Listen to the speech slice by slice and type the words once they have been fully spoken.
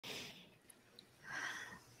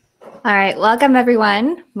All right, welcome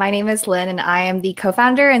everyone. My name is Lynn and I am the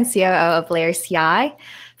co-founder and COO of Layer CI.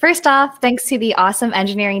 First off, thanks to the awesome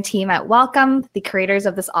engineering team at Welcome, the creators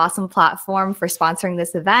of this awesome platform, for sponsoring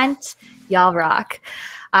this event. Y'all rock.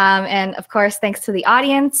 And of course, thanks to the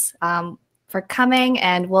audience for coming,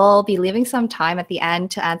 and we'll be leaving some time at the end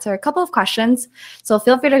to answer a couple of questions. So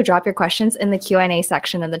feel free to drop your questions in the Q&A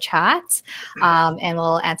section of the chat, and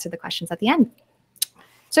we'll answer the questions at the end.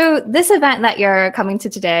 So this event that you're coming to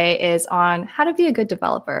today is on how to be a good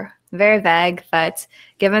developer. Very vague, but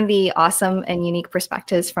given the awesome and unique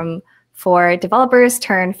perspectives from 4 developers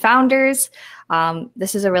turned founders,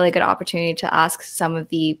 this is a really good opportunity to ask some of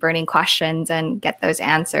the burning questions and get those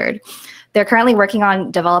answered. They're currently working on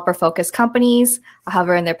developer-focused companies.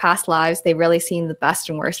 However, in their past lives, they've really seen the best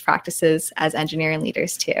and worst practices as engineering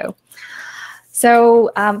leaders too. So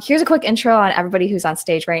here's a quick intro on everybody who's on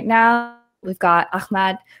stage right now. We've got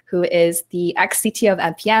Ahmad, who is the ex-CTO of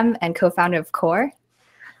npm and co-founder of Core.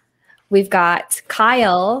 We've got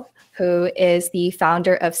Kyle, who is the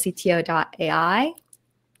founder of CTO.ai.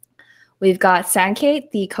 We've got Sanket,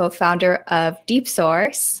 the co-founder of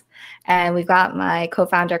DeepSource. And we've got my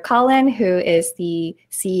co-founder, Colin, who is the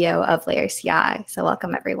CEO of Layer CI. So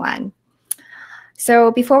welcome, everyone. So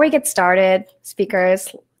before we get started, speakers,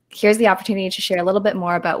 here's the opportunity to share a little bit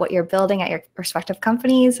more about what you're building at your respective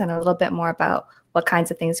companies and a little bit more about what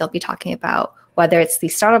kinds of things you'll be talking about, whether it's the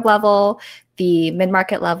startup level, the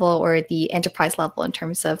mid-market level, or the enterprise level in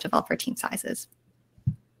terms of developer team sizes.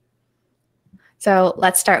 So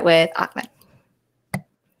let's start with Ahmed.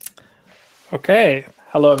 Okay.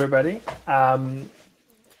 Hello, everybody. My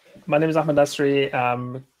name is Ahmad Nassri.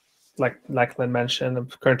 Like Lynn mentioned, I'm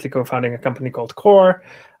currently co-founding a company called Core.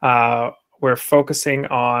 We're focusing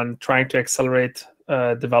on trying to accelerate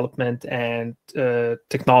development and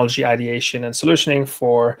technology ideation and solutioning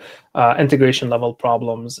for integration level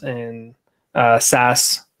problems in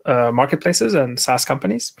SaaS marketplaces and SaaS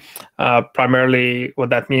companies. Primarily, what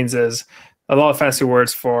that means is a lot of fancy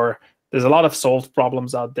words for there's a lot of solved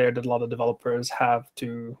problems out there that a lot of developers have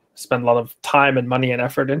to spend a lot of time and money and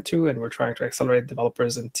effort into, and we're trying to accelerate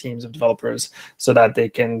developers and teams of developers so that they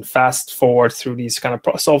can fast forward through these kind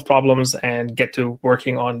of solved problems and get to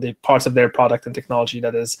working on the parts of their product and technology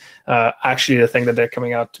that is actually the thing that they're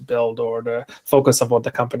coming out to build or the focus of what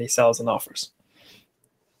the company sells and offers.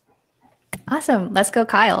 Awesome. Let's go,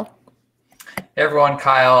 Kyle. Hey everyone,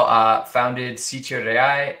 Kyle founded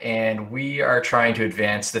CTO.ai, and we are trying to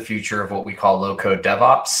advance the future of what we call low-code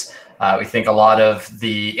DevOps. We think a lot of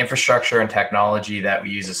the infrastructure and technology that we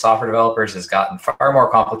use as software developers has gotten far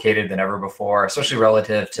more complicated than ever before, especially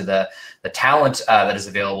relative to the talent that is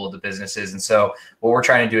available to businesses. And so what we're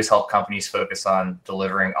trying to do is help companies focus on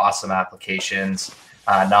delivering awesome applications,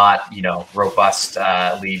 not robust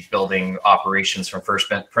lead building operations from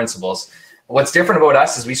first principles. What's different about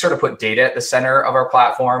us is we sort of put data at the center of our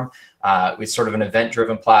platform. It's sort of an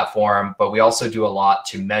event-driven platform, but we also do a lot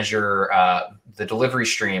to measure the delivery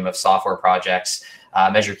stream of software projects,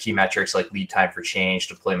 measure key metrics like lead time for change,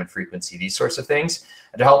 deployment frequency, these sorts of things,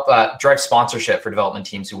 and to help drive sponsorship for development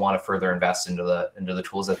teams who want to further invest into the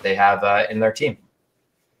tools that they have in their team.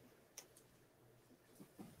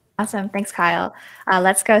 Awesome. Thanks, Kyle.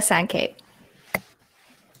 Let's go, Sanket.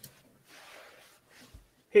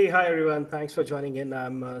 Hey, hi everyone. Thanks for joining in.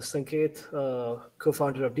 I'm Sanket,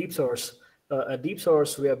 co-founder of DeepSource. At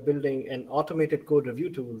DeepSource, we are building an automated code review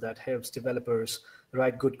tool that helps developers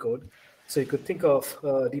write good code. So you could think of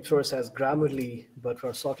DeepSource as Grammarly, but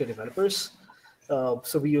for software developers. So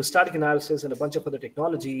we use static analysis and a bunch of other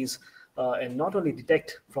technologies, and not only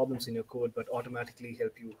detect problems in your code, but automatically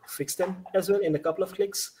help you fix them as well in a couple of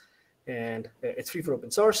clicks. And it's free for open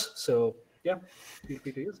source. So yeah, feel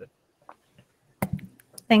free to use it.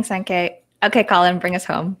 Thanks, Sanket. Okay, Colin, bring us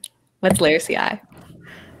home. What's Layer CI?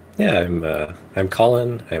 Yeah, I'm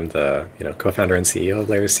Colin. I'm the co-founder and CEO of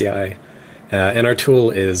Layer CI, and our tool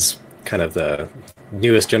is kind of the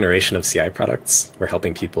newest generation of CI products. We're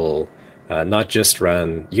helping people not just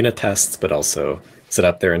run unit tests, but also set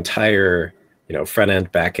up their entire front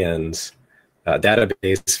end, back end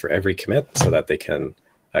database for every commit, so that they can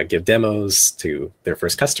give demos to their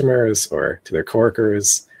first customers or to their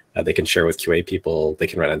coworkers. They can share with QA people, they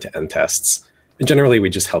can run end-to-end tests. And generally, we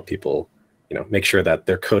just help people, make sure that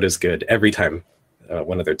their code is good every time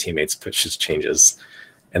one of their teammates pushes changes,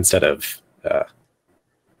 instead of,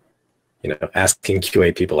 asking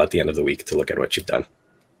QA people at the end of the week to look at what you've done.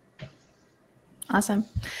 Awesome.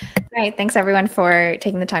 All right, thanks everyone for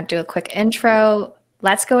taking the time to do a quick intro.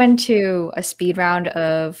 Let's go into a speed round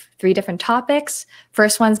of 3 different topics.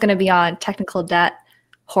 First one's going to be on technical debt,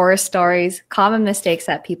 horror stories, common mistakes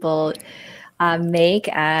that people make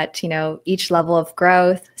at each level of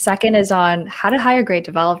growth. Second is on how to hire great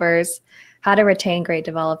developers, how to retain great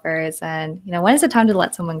developers, and when is it time to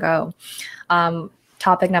let someone go.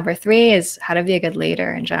 Topic number 3 is how to be a good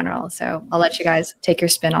leader in general. So I'll let you guys take your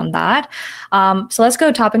spin on that. So let's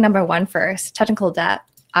go topic number 1 first, technical debt.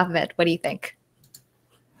 Ahmed, what do you think?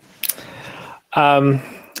 I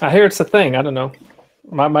hear it's a thing. I don't know.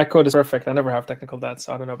 My code is perfect. I never have technical debt,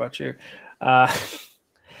 so I don't know about you. I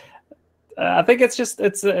think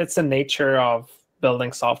it's a nature of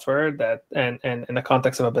building software that, and in the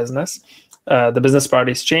context of a business, the business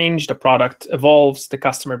priorities change, the product evolves, the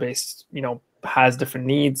customer base, has different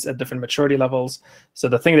needs at different maturity levels. So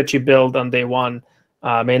the thing that you build on day one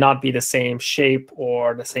may not be the same shape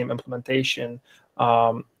or the same implementation,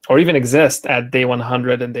 or even exist at day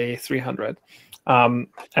 100 and day 300. And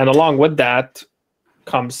along with that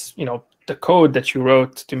comes, the code that you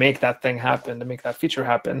wrote to make that thing happen, to make that feature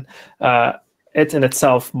happen. It in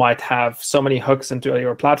itself might have so many hooks into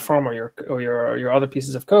your platform or your other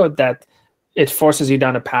pieces of code that it forces you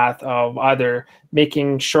down a path of either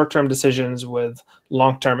making short-term decisions with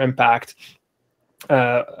long-term impact,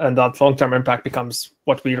 and that long-term impact becomes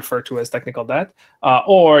what we refer to as technical debt,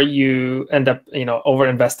 or you end up,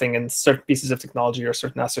 over-investing in certain pieces of technology or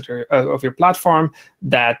certain aspect of your platform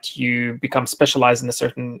that you become specialized in a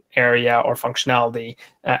certain area or functionality,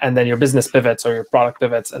 and then your business pivots or your product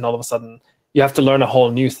pivots, and all of a sudden you have to learn a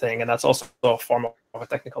whole new thing, and that's also a form of a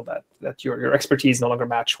technical debt, that your expertise no longer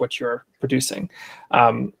match what you're producing.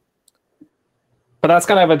 But that's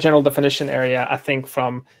kind of a general definition area, I think,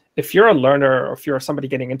 from if you're a learner or if you're somebody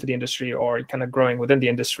getting into the industry or kind of growing within the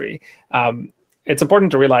industry, it's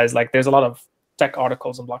important to realize there's a lot of tech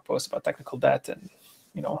articles and blog posts about technical debt and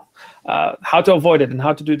how to avoid it and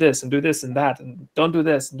how to do this and that and don't do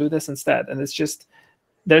this and do this instead. And it's just,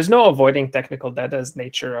 there's no avoiding technical debt as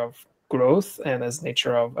nature of growth and as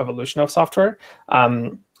nature of evolution of software.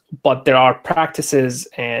 But there are practices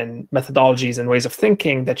and methodologies and ways of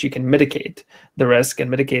thinking that you can mitigate the risk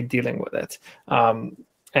and mitigate dealing with it.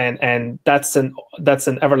 And that's an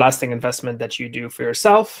everlasting investment that you do for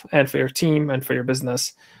yourself and for your team and for your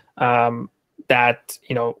business. That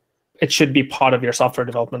it should be part of your software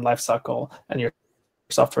development lifecycle and your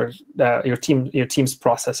software, your team's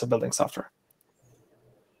process of building software.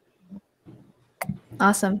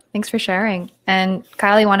 Awesome. Thanks for sharing. And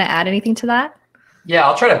Kyle, you want to add anything to that? Yeah,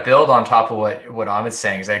 I'll try to build on top of what Ahmed's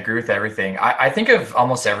saying, because I agree with everything. I think of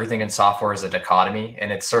almost everything in software as a dichotomy,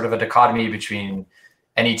 and it's sort of a dichotomy between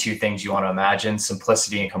any two things you want to imagine: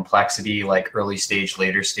 simplicity and complexity, like early stage,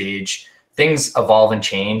 later stage. Things evolve and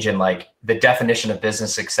change, and the definition of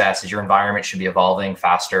business success is your environment should be evolving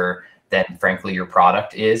faster than, frankly, your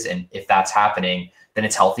product is. And if that's happening, then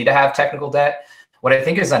it's healthy to have technical debt. What I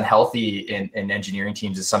think is unhealthy in engineering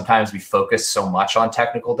teams is sometimes we focus so much on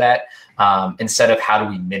technical debt instead of how do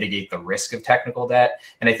we mitigate the risk of technical debt.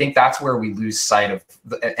 And I think that's where we lose sight of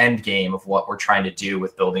the end game of what we're trying to do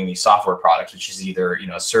with building these software products, which is either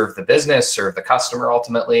serve the business, serve the customer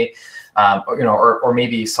ultimately, or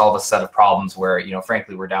maybe solve a set of problems where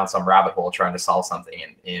frankly we're down some rabbit hole trying to solve something,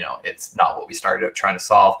 and it's not what we started out trying to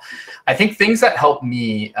solve. I think things that help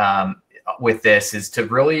me with this is to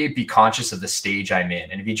really be conscious of the stage I'm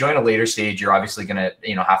in. And if you join a later stage, you're obviously going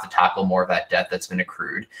to, have to tackle more of that debt that's been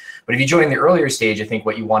accrued. But if you join the earlier stage, I think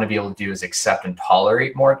what you want to be able to do is accept and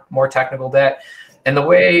tolerate more technical debt. And the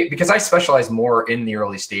way, because I specialize more in the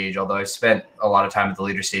early stage, although I've spent a lot of time at the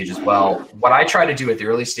later stage as well, what I try to do at the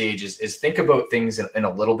early stage is think about things in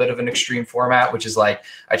a little bit of an extreme format, which is I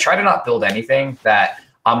try to not build anything that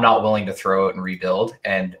I'm not willing to throw it and rebuild.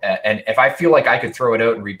 And if I feel like I could throw it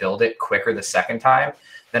out and rebuild it quicker the second time,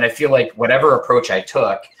 then I feel like whatever approach I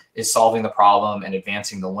took is solving the problem and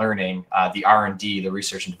advancing the learning, the R&D, the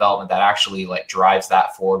research and development that actually drives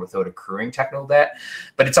that forward without accruing technical debt.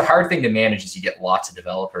 But it's a hard thing to manage as you get lots of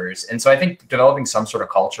developers. And so I think developing some sort of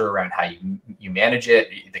culture around how you manage it,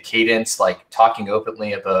 the cadence, talking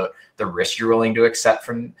openly about the risk you're willing to accept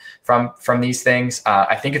from these things,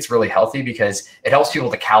 I think it's really healthy because it helps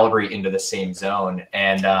people to calibrate into the same zone.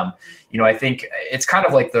 And I think it's kind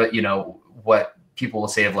of like what people will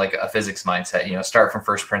say of a physics mindset, start from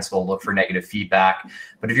first principle, look for negative feedback.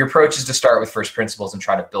 But if your approach is to start with first principles and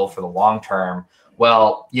try to build for the long term,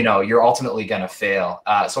 well, you're ultimately going to fail.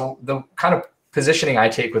 So the kind of positioning I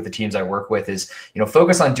take with the teams I work with is,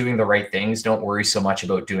 focus on doing the right things. Don't worry so much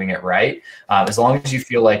about doing it right. As long as you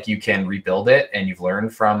feel like you can rebuild it and you've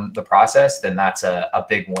learned from the process, then that's a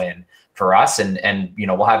big win for us. And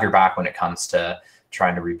we'll have your back when it comes to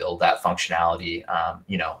trying to rebuild that functionality,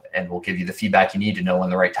 and we'll give you the feedback you need to know when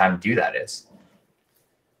the right time to do that is.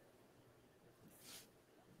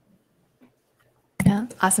 Yeah,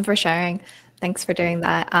 awesome for sharing. Thanks for doing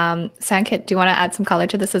that. Sanket, do you want to add some color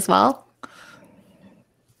to this as well?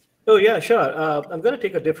 Oh yeah, sure. I'm going to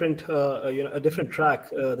take a different, a different track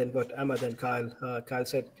than what Ahmad and Kyle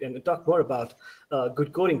said, and talk more about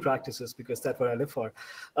good coding practices, because that's what I live for.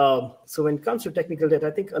 So when it comes to technical debt,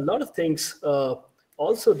 I think a lot of things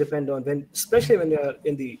also depend on especially when you're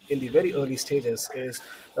in the very early stages, is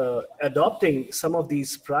adopting some of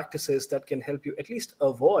these practices that can help you at least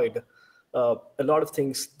avoid a lot of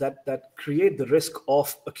things that create the risk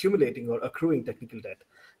of accumulating or accruing technical debt.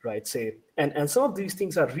 Right, say, and some of these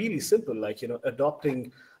things are really simple, like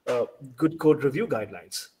adopting good code review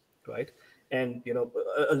guidelines, right? And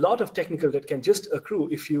a lot of technical debt can just accrue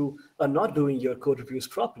if you are not doing your code reviews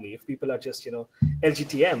properly. If people are just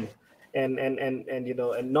LGTM and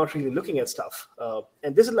not really looking at stuff,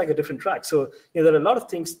 and this is like a different track. So there are a lot of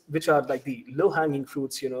things which are like the low-hanging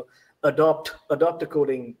fruits. Adopt a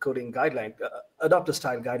coding guideline, adopt a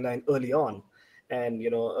style guideline early on, and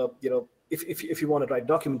if you want to write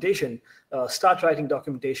documentation, start writing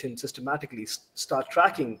documentation systematically, start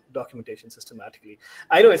tracking documentation systematically.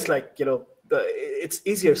 I know it's like, it's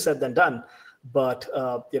easier said than done, but,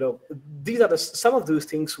 these are some of those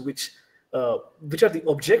things which are the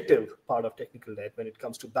objective part of technical debt when it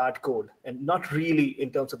comes to bad code, and not really in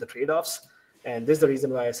terms of the trade-offs. And this is the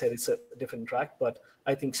reason why I said it's a different track. But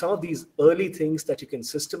I think some of these early things that you can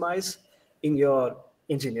systemize in your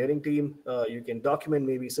engineering team, you can document,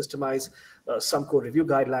 maybe systemize some code review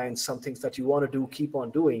guidelines, some things that you want to do, keep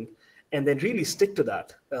on doing, and then really stick to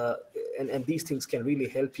that. And these things can really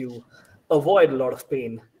help you avoid a lot of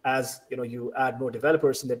pain as you add more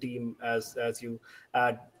developers in the team, as you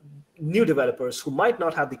add new developers who might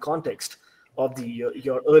not have the context of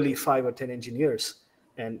your early 5 or 10 engineers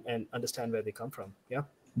and understand where they come from. Yeah.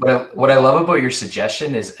 But what I love about your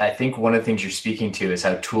suggestion is, I think one of the things you're speaking to is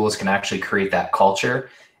how tools can actually create that culture,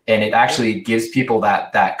 and it actually gives people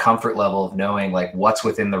that comfort level of knowing like what's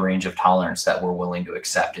within the range of tolerance that we're willing to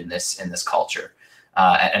accept in this culture.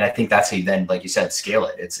 And I think that's how you then, like you said, scale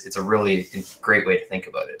it. It's a really great way to think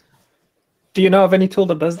about it. Do you know of any tool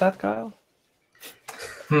that does that, Kyle?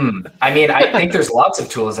 I mean, I think there's lots of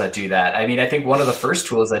tools that do that. I mean, I think one of the first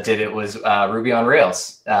tools that did it was Ruby on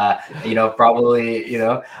Rails. Probably,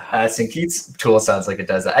 Sanket's tool sounds like it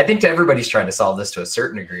does that. I think everybody's trying to solve this to a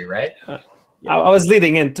certain degree, right? I was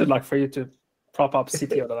leading into like for you to prop up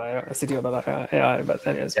CTO.ai, but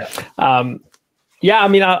anyways. I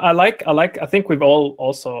mean, I think we've all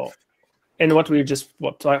also, in what we just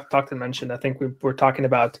talked and mentioned, I think we're talking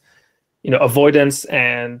about, avoidance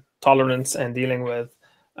and tolerance and dealing with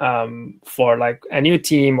for like a new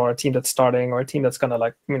team or a team that's starting or a team that's kind of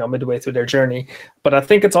like, midway through their journey. But I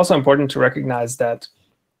think it's also important to recognize that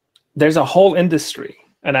there's a whole industry,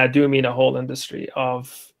 and I do mean a whole industry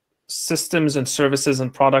of systems and services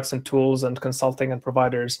and products and tools and consulting and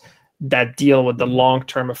providers that deal with the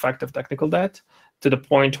long-term effect of technical debt, to the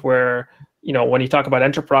point where, when you talk about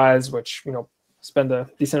enterprise, which, spend a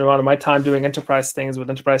decent amount of my time doing enterprise things with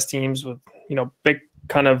enterprise teams with, big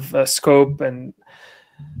kind of scope, and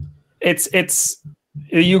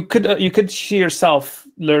you could see yourself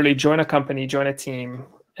literally join a company, join a team,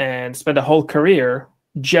 and spend a whole career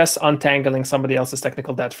just untangling somebody else's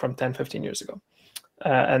technical debt from 10, 15 years ago.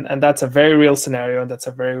 And that's a very real scenario, and that's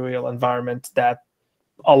a very real environment that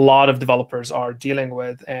a lot of developers are dealing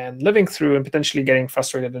with and living through and potentially getting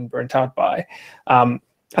frustrated and burnt out by.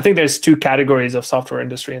 I think there's two categories of software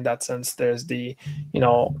industry in that sense. There's the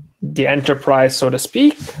enterprise, so to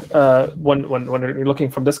speak, when you're looking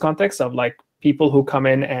from this context of like people who come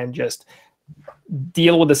in and just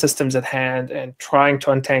deal with the systems at hand and trying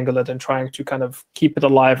to untangle it and trying to kind of keep it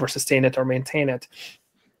alive or sustain it or maintain it.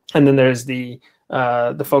 And then there's the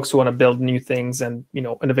folks who want to build new things and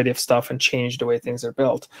innovative stuff and change the way things are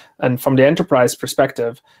built. And from the enterprise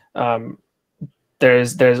perspective,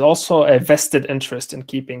 there's also a vested interest in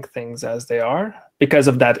keeping things as they are because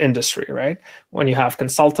of that industry, right? When you have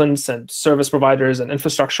consultants and service providers and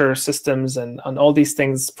infrastructure systems and all these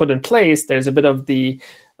things put in place, there's a bit of the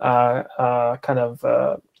I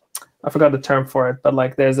forgot the term for it, but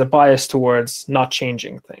like there's a bias towards not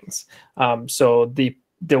changing things. So the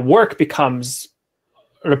work becomes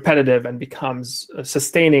repetitive and becomes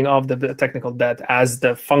sustaining of the technical debt as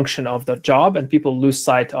the function of the job, and people lose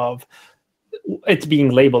sight of it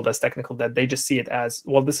being labeled as technical debt. They just see it as,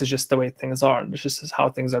 well, this is just the way things are. This is how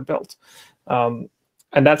things are built. And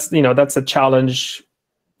that's a challenge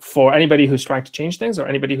for anybody who's trying to change things or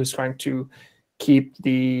anybody who's trying to keep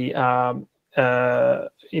the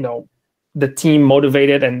team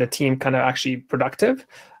motivated and the team kind of actually productive.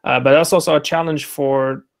 But that's also a challenge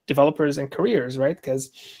for developers and careers, right?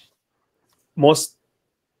 Because most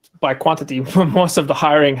by quantity, most of the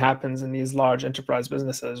hiring happens in these large enterprise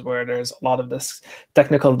businesses where there's a lot of this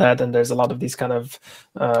technical debt and there's a lot of these kind of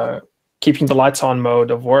keeping the lights on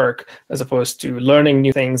mode of work, as opposed to learning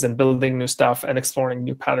new things and building new stuff and exploring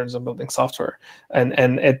new patterns of building software.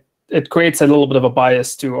 And it creates a little bit of a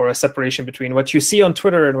bias too, or a separation between what you see on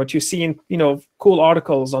Twitter and what you see in, cool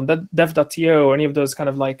articles on dev.to or any of those kind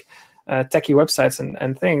of like techie websites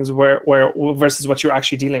and things where versus what you're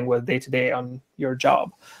actually dealing with day to day on your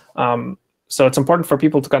job. So it's important for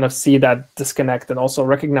people to kind of see that disconnect and also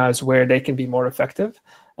recognize where they can be more effective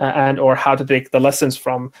and or how to take the lessons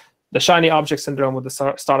from the shiny object syndrome with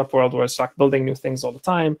the startup world, where it's like building new things all the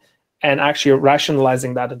time, and actually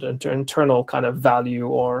rationalizing that into internal kind of value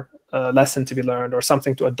or lesson to be learned or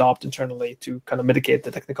something to adopt internally to kind of mitigate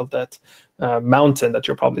the technical debt mountain that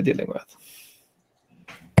you're probably dealing with.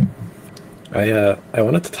 I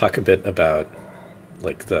wanted to talk a bit about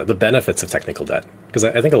like the benefits of technical debt, because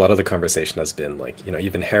I think a lot of the conversation has been like,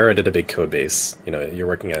 you've inherited a big code base, you're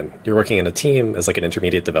working in a team as like an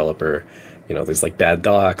intermediate developer, there's like bad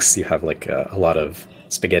docs, you have like a lot of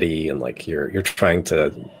spaghetti, and like you're trying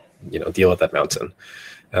to deal with that mountain.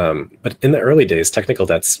 But in the early days, technical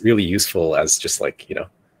debt's really useful as just like,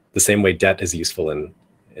 the same way debt is useful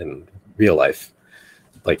in real life.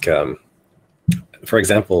 Like, for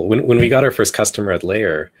example, when we got our first customer at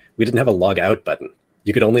Layer, we didn't have a log out button.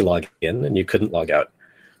 You could only log in and you couldn't log out,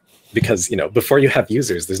 because, before you have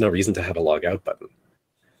users, there's no reason to have a log out button.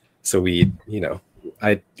 So we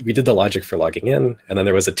did the logic for logging in, and then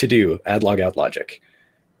there was a to-do add log out logic.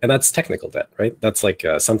 And that's technical debt, right? That's like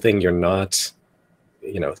something you're not,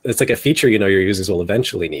 it's like a feature your users will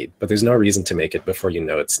eventually need, but there's no reason to make it before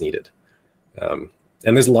it's needed. And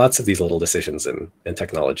there's lots of these little decisions in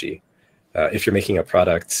technology. If you're making a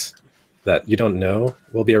product that you don't know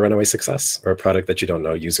will be a runaway success, or a product that you don't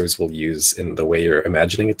know users will use in the way you're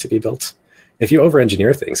imagining it to be built, if you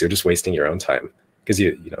over-engineer things, you're just wasting your own time, because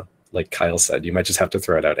like Kyle said, you might just have to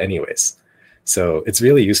throw it out anyways. So it's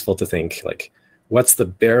really useful to think like, what's the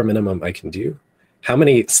bare minimum I can do? How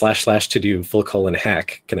many / to do ;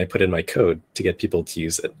 hack can I put in my code to get people to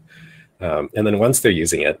use it? And then once they're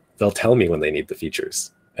using it, they'll tell me when they need the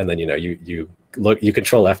features. And then, you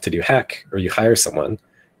control F to do hack, or you hire someone,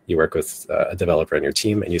 you work with a developer on your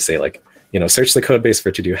team, and you say like, search the code base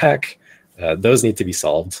for to do hack. Those need to be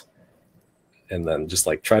solved. And then just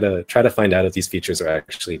like try to find out if these features are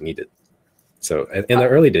actually needed. So in the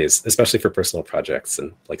early days, especially for personal projects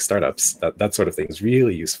and like startups, that sort of thing is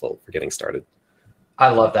really useful for getting started. I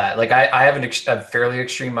love that. Like I have a fairly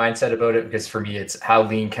extreme mindset about it, because for me, it's how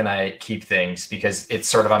lean can I keep things, because it's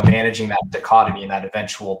sort of, I'm managing that dichotomy and that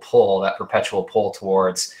eventual pull, that perpetual pull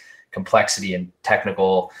towards complexity and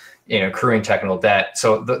technical, accruing technical debt.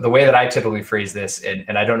 So the way that I typically phrase this,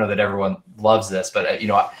 and I don't know that everyone loves this, but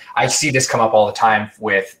I see this come up all the time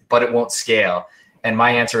but it won't scale. And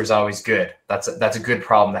my answer is always good. That's a good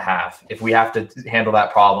problem to have. If we have to handle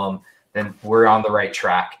that problem, then we're on the right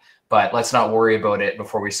track. But let's not worry about it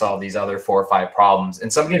before we solve these other 4 or 5 problems.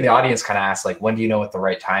 And somebody in the audience kind of asked, like, when do you know what the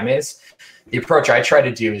right time is? The approach I try to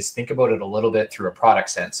do is think about it a little bit through a product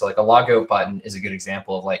sense. So like a logout button is a good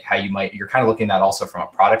example of like how you're kind of looking at that also from a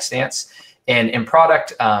product stance. And in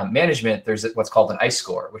product management, there's what's called an ICE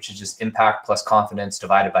score, which is just impact plus confidence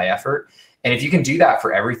divided by effort. And if you can do that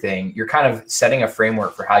for everything, you're kind of setting a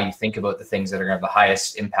framework for how you think about the things that are going to have the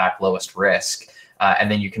highest impact, lowest risk. And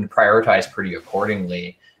then you can prioritize pretty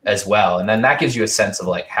accordingly as well. And then that gives you a sense of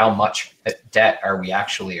like how much debt are we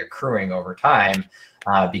actually accruing over time?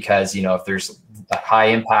 Because, if there's a high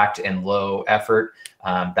impact and low effort,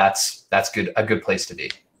 that's a good place to be.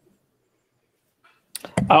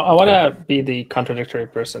 I want to be the contradictory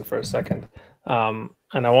person for a second, and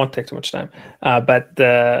I won't take too much time. But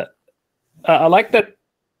I like that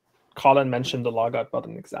Colin mentioned the logout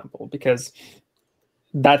button example, because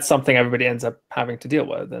that's something everybody ends up having to deal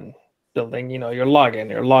with and building, your login,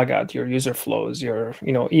 your logout, your user flows, your,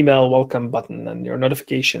 email welcome button, and your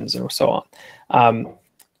notifications, and so on.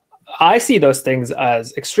 I see those things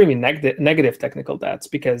as extremely negative technical debts,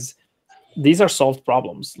 because these are solved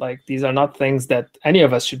problems. Like, these are not things that any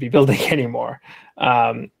of us should be building anymore.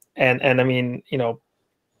 And I mean,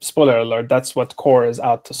 spoiler alert, that's what Core is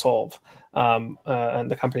out to solve,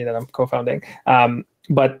 and the company that I'm co-founding.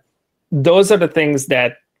 But those are the things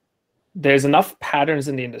that there's enough patterns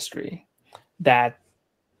in the industry that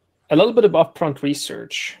a little bit of upfront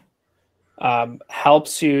research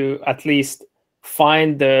helps you at least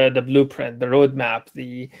find the blueprint, the roadmap,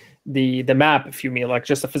 the map, if you mean, like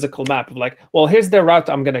just a physical map of like, well, here's the route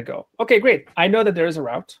I'm going to go. Okay, great. I know that there is a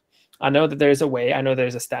route. I know that there is a way. I know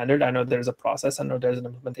there's a standard. I know there's a process. I know there's an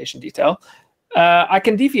implementation detail. I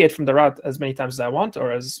can deviate from the route as many times as I want,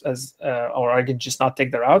 or or I can just not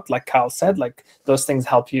take the route. Like Kyle said, like those things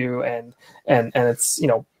help you, and it's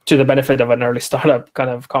to the benefit of an early startup kind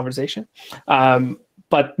of conversation.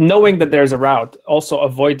 But knowing that there's a route also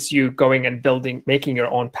avoids you going and making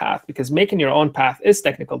your own path, because making your own path is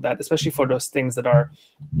technical debt, especially for those things that are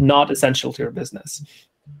not essential to your business.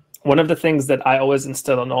 One of the things that I always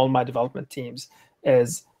instill on all my development teams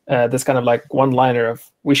is this kind of like one-liner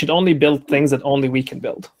of, we should only build things that only we can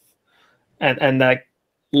build. And like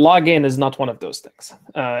login is not one of those things.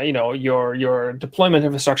 Your deployment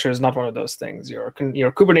infrastructure is not one of those things. Your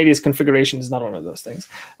Kubernetes configuration is not one of those things.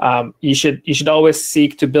 You should always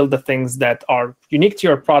seek to build the things that are unique to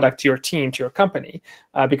your product, to your team, to your company,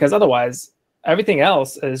 because otherwise everything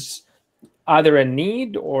else is either a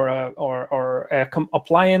need or a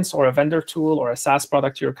appliance or a vendor tool or a SaaS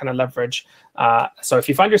product you're kind of leverage. So if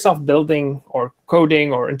you find yourself building or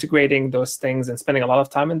coding or integrating those things and spending a lot of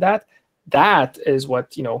time in that, that is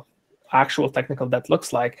what actual technical debt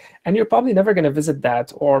looks like. And you're probably never going to visit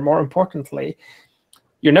that, or more importantly,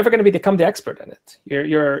 you're never going to become the expert in it.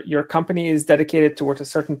 Your company is dedicated towards a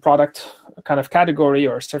certain product kind of category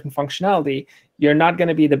or a certain functionality. You're not going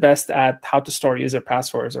to be the best at how to store user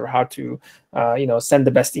passwords or how to send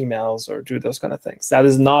the best emails or do those kind of things. That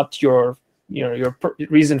is not your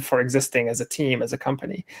reason for existing as a team, as a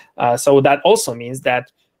company. So that also means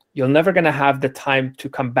that you're never going to have the time to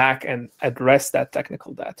come back and address that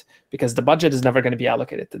technical debt, because the budget is never going to be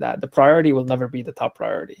allocated to that. The priority will never be the top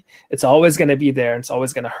priority. It's always going to be there, and it's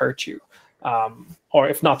always going to hurt you. Or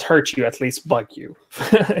if not hurt you, at least bug you.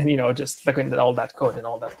 And, just looking at all that code and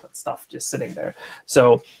all that stuff just sitting there.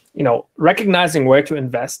 So, recognizing where to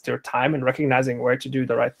invest your time and recognizing where to do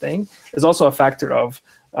the right thing is also a factor of,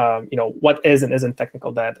 what is and isn't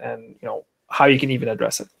technical debt, and, how you can even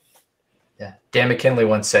address it. Yeah. Dan McKinley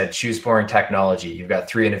once said, choose boring technology. You've got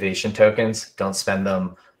 3 innovation tokens. Don't spend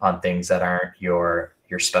them on things that aren't your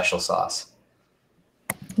special sauce.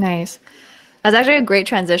 Nice. That's actually a great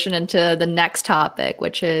transition into the next topic,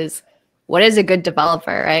 which is, what is a good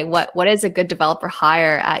developer, right? What is a good developer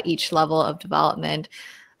hire at each level of development?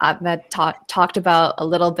 Ahmed talked about a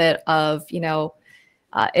little bit of,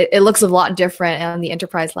 it looks a lot different on the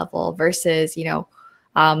enterprise level versus,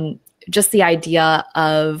 just the idea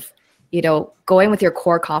of, going with your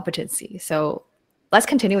core competency. So let's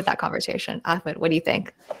continue with that conversation. Ahmed, what do you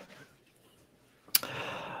think?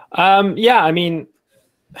 Yeah, I mean,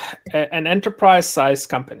 an enterprise-sized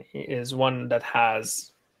company is one that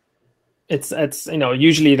has, it's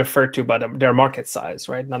usually referred to by their market size,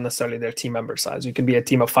 right? Not necessarily their team member size. You can be a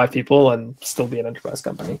team of 5 people and still be an enterprise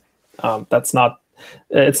company. It's not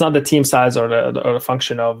the team size or the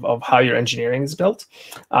function of how your engineering is built.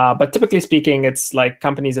 But typically speaking, it's like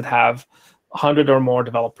companies that have 100 or more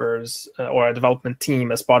developers or a development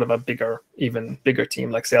team as part of a even bigger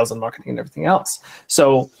team, like sales and marketing and everything else.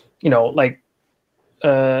 So, the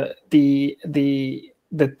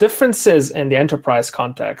differences in the enterprise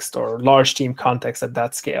context or large team context at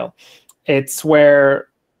that scale, it's where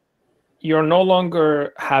you're no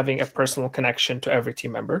longer having a personal connection to every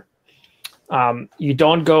team member. You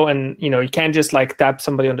don't go and, you can't just like tap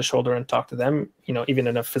somebody on the shoulder and talk to them, even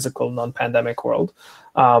in a physical non-pandemic world.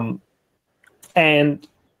 And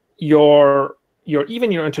your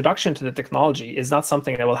introduction to the technology is not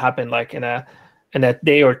something that will happen like in a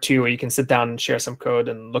day or two where you can sit down and share some code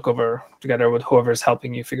and look over together with whoever's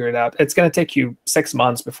helping you figure it out. It's going to take you 6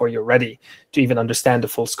 months before you're ready to even understand the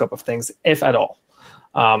full scope of things, if at all.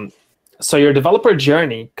 So your developer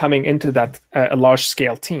journey coming into that a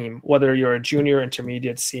large-scale team, whether you're a junior,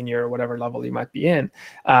 intermediate, senior, whatever level you might be in,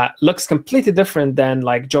 looks completely different than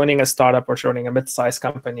like joining a startup or joining a mid-sized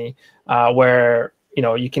company where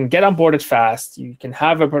you can get onboarded fast, you can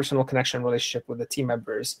have a personal connection relationship with the team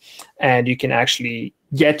members, and you can actually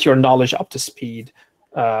get your knowledge up to speed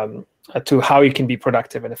to how you can be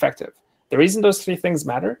productive and effective. The reason those 3 things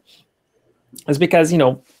matter is because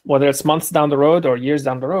whether it's months down the road or years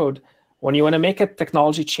down the road, when you want to make a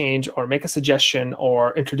technology change or make a suggestion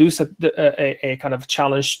or introduce a kind of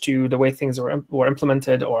challenge to the way things were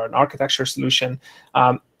implemented or an architecture solution,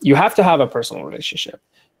 you have to have a personal relationship.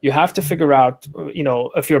 You have to figure out,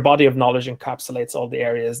 if your body of knowledge encapsulates all the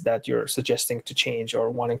areas that you're suggesting to change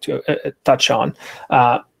or wanting to touch on.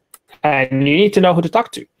 And you need to know who to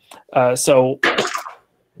talk to. So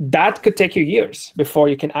that could take you years before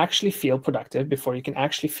you can actually feel productive, before you can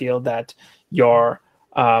actually feel that you're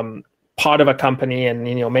part of a company and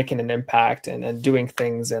making an impact and doing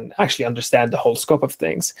things and actually understand the whole scope of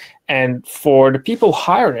things. And for the people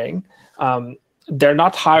hiring, they're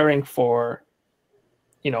not hiring for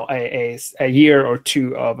a year or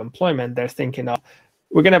two of employment, they're thinking of,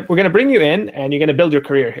 we're gonna bring you in and you're gonna build your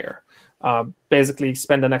career here. Basically,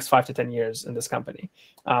 spend the next 5 to 10 years in this company.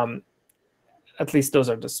 At least those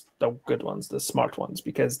are the good ones, the smart ones,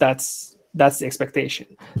 because that's the expectation.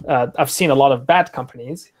 I've seen a lot of bad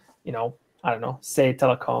companies, I don't know, say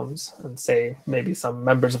telecoms, and say maybe some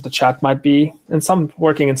members of the chat might be, and some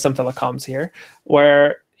working in some telecoms here,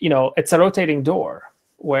 where it's a rotating door,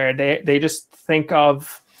 where they just think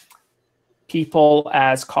of people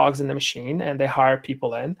as cogs in the machine, and they hire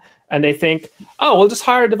people in, and they think, oh, we'll just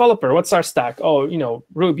hire a developer. What's our stack? Oh,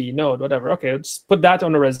 Ruby, Node, whatever. Okay, let's put that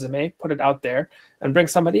on a resume, put it out there, and bring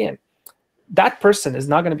somebody in. That person is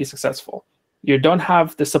not going to be successful. You don't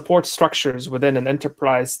have the support structures within an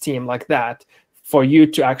enterprise team like that for you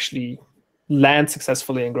to actually land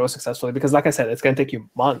successfully and grow successfully, because like I said, it's going to take you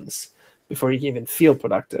months before you can even feel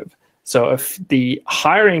productive. So if the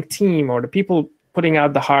hiring team or the people putting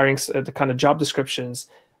out the hirings, the kind of job descriptions,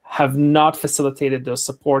 have not facilitated those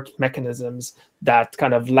support mechanisms, that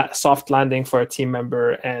kind of soft landing for a team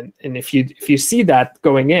member, and if you see that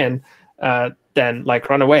going in, then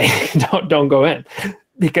run away. don't go in,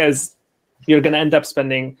 because you're going to end up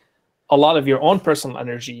spending a lot of your own personal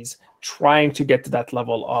energies trying to get to that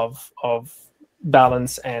level of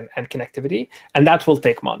balance and connectivity, and that will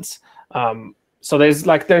take months. So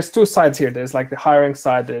there's two sides here. There's the hiring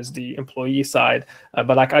side, there's the employee side.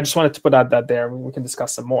 But I just wanted to put out that there. We can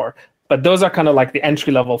discuss some more. But those are kind of the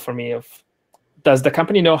entry level for me of, does the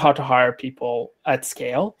company know how to hire people at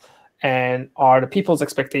scale? And are the people's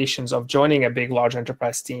expectations of joining a big, large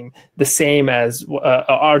enterprise team the same as,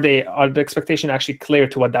 are the expectation actually clear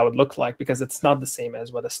to what that would look like? Because it's not the same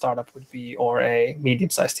as what a startup would be or a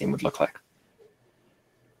medium-sized team would look like.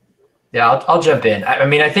 Yeah, I'll jump in. I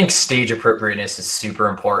mean, I think stage appropriateness is super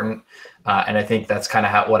important. And I think that's kind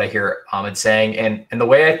of what I hear Ahmad saying. And the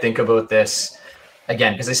way I think about this,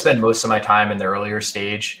 again, because I spend most of my time in the earlier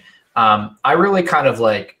stage, I really kind of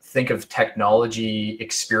think of technology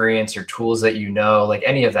experience or tools that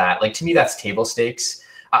any of that. To me, that's table stakes.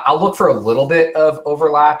 I'll look for a little bit of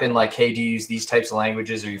overlap in hey, do you use these types of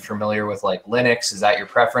languages? Are you familiar with Linux? Is that your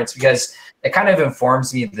preference? Because it kind of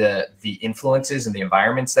informs me the influences and the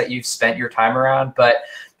environments that you've spent your time around. But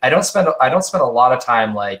I don't spend a lot of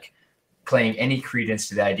time playing any credence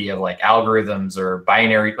to the idea of algorithms or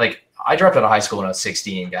binary. I dropped out of high school when I was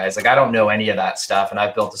 16, guys. I don't know any of that stuff, and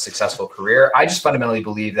I've built a successful career. I just fundamentally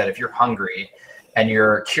believe that if you're hungry and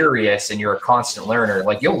you're curious and you're a constant learner,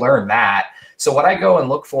 you'll learn that. So what I go and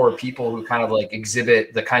look for are people who kind of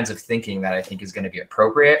exhibit the kinds of thinking that I think is going to be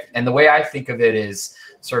appropriate. And the way I think of it is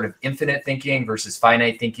sort of infinite thinking versus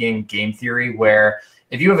finite thinking, game theory, where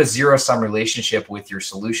if you have a zero-sum relationship with your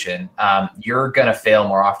solution, you're going to fail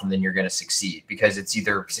more often than you're going to succeed, because it's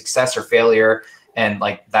either success or failure. And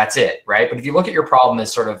that's it, right? But if you look at your problem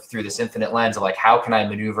as sort of through this infinite lens of how can I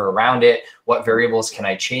maneuver around it? What variables can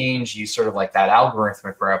I change? Use sort of that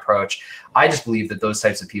algorithmic approach. I just believe that those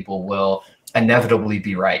types of people will inevitably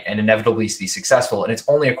be right and inevitably be successful. And it's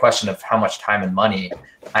only a question of how much time and money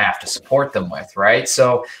I have to support them with, right?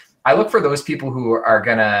 So I look for those people who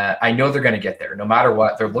are I know they're gonna get there no matter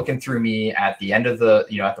what. They're looking through me at the end of the,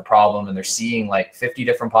 at the problem, and they're seeing 50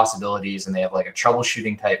 different possibilities, and they have a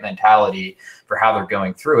troubleshooting type mentality for how they're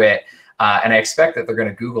going through it. And I expect that they're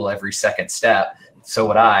gonna Google every second step. So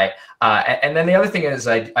would I. And then the other thing is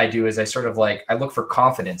I do is I sort of I look for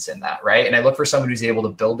confidence in that, right? And I look for someone who's able to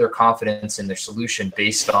build their confidence in their solution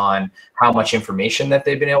based on how much information that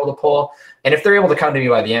they've been able to pull. And if they're able to come to me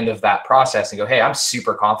by the end of that process and go, hey, I'm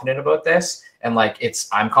super confident about this, and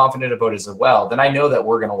I'm confident about it as well, then I know that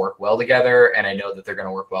we're going to work well together, and I know that they're going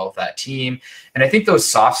to work well with that team. And I think those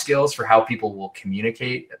soft skills for how people will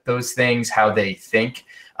communicate those things, how they think,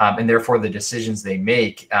 and therefore the decisions they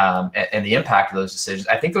make, and the impact of those decisions,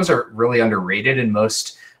 I think those are really underrated in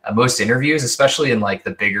most interviews, especially in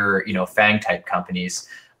the bigger, FANG type companies.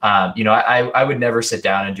 I would never sit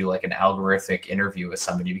down and do an algorithmic interview with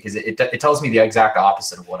somebody, because it tells me the exact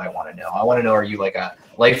opposite of what I want to know. I want to know, are you a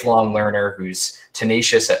lifelong learner who's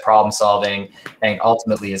tenacious at problem solving and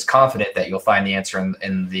ultimately is confident that you'll find the answer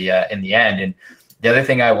in the end? And the other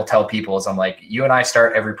thing I will tell people is you and I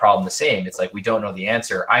start every problem the same. It's we don't know the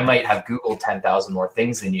answer. I might have Googled 10,000 more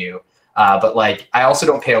things than you, but I also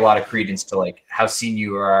don't pay a lot of credence to how senior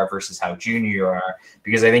you are versus how junior you are,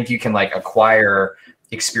 because I think you can acquire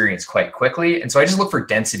experience quite quickly. And so I just look for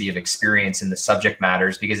density of experience in the subject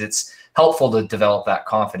matters, because it's helpful to develop that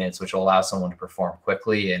confidence, which will allow someone to perform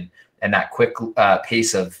quickly. And that quick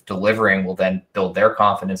pace of delivering will then build their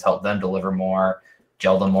confidence, help them deliver more,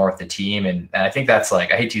 gel them more with the team. And I think that's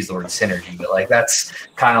like, I hate to use the word synergy, but like that's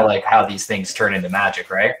kind of like how these things turn into magic,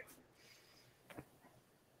 right?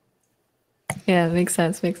 Yeah, makes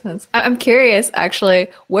sense. Makes sense. I'm curious, actually,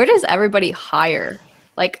 where does everybody hire?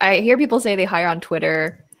 Like, I hear people say they hire on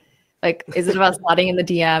Twitter. Like, is it about slotting in the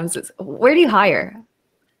DMs? Where do you hire?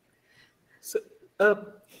 So, so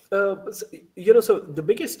the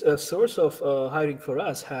biggest source of hiring for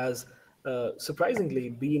us has surprisingly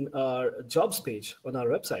been our jobs page on our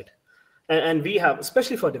website. And we have,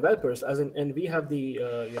 especially for developers, and we have the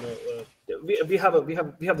we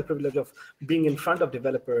have the privilege of being in front of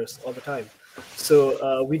developers all the time.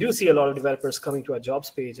 So we do see a lot of developers coming to our jobs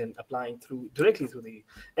page and applying directly through the.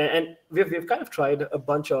 And we've kind of tried a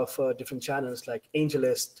bunch of different channels like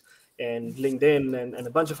AngelList and LinkedIn and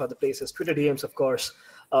a bunch of other places, Twitter DMs, of course.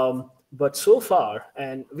 But so far,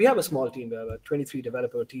 and we have a small team, we have a 23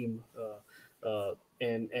 developer team.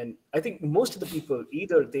 And I think most of the people,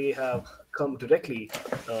 either they have come directly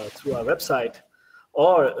through our website,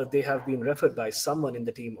 or they have been referred by someone in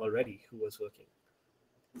the team already who was working.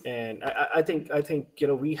 And I think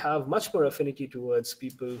we have much more affinity towards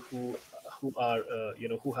people who are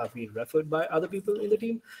who have been referred by other people in the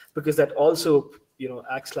team, because that also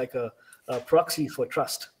acts like a proxy for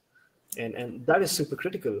trust, and that is super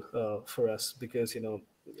critical for us, because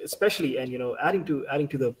especially adding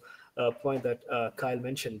to the point that Kyle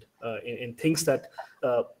mentioned in things that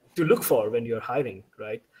to look for when you're hiring,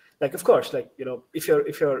 right? Like, of course, like, if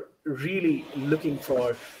you're really looking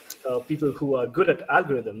for people who are good at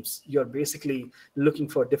algorithms, you're basically looking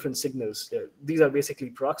for different signals. These are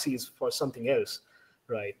basically proxies for something else,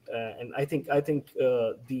 right? And I think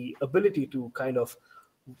the ability to kind of,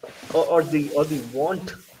 or the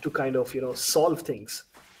want to kind of solve things,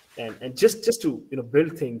 and just to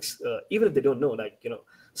build things, even if they don't know, like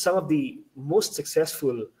some of the most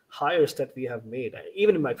successful hires that we have made,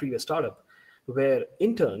 even in my previous startup, were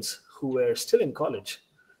interns who were still in college,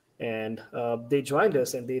 and they joined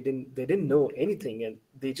us, and they didn't know anything, and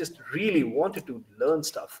they just really wanted to learn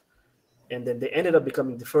stuff, and then they ended up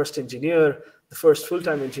becoming the first engineer, the first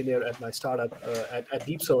full-time engineer at my startup at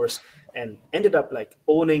DeepSource, and ended up like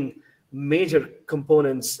owning major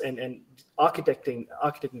components and architecting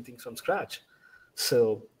things from scratch.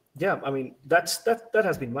 So yeah, I mean, that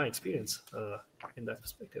has been my experience in that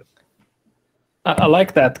perspective. I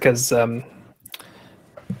like that, because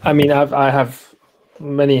I mean, I have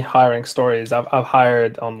many hiring stories. I've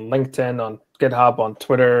hired on LinkedIn, on GitHub, on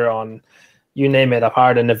Twitter, on you name it. I've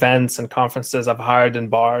hired in events and conferences. I've hired in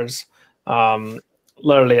bars.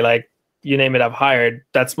 Literally, like, you name it, I've hired.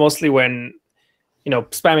 That's mostly when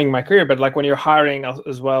spamming my career, but like when you're hiring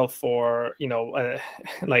as well for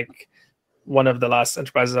like one of the last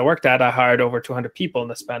enterprises I worked at, I hired over 200 people in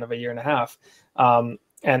the span of a year and a half. And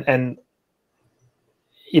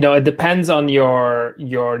it depends on your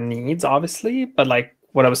needs, obviously. But like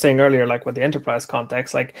what I was saying earlier, like with the enterprise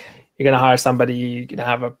context, like you're going to hire somebody, you're going to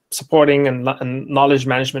have a supporting and knowledge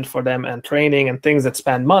management for them and training and things that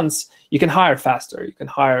span months. You can hire faster. You can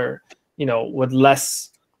hire, with less,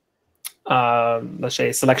 let's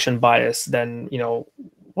say, selection bias than,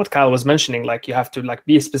 what Kyle was mentioning. Like, you have to like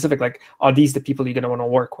be specific, like, are these the people you're going to want to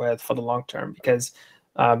work with for the long term? Because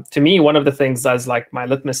to me, one of the things that's like my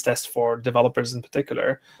litmus test for developers in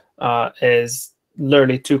particular is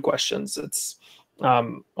literally two questions. It's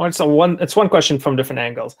one question from different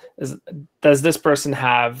angles. Does this person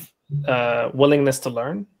have willingness to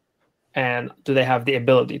learn, and do they have the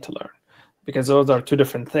ability to learn? Because those are two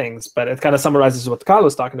different things. But it kind of summarizes what Kyle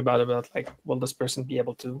was talking about like, will this person be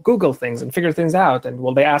able to Google things and figure things out? And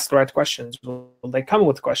will they ask the right questions? Will they come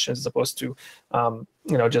with questions as opposed to,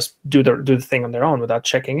 just do the thing on their own without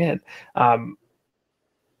checking in?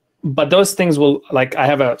 But those things will, like, I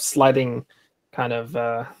have a sliding kind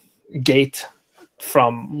of gate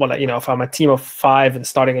from if I'm a team of 5 and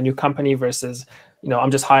starting a new company versus,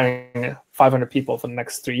 I'm just hiring 500 people for the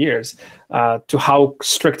next 3 years, to how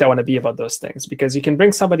strict I want to be about those things. Because you can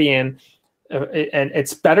bring somebody in, and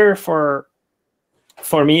it's better for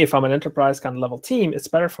me, if I'm an enterprise kind of level team, it's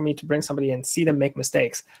better for me to bring somebody in, see them make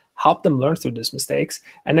mistakes, help them learn through those mistakes,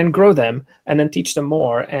 and then grow them, and then teach them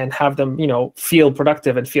more, and have them, feel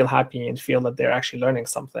productive and feel happy and feel that they're actually learning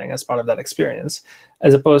something as part of that experience,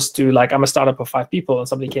 as opposed to like, I'm a startup of 5 people and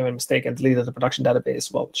somebody came in mistake and deleted the production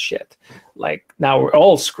database. Well, shit, like now we're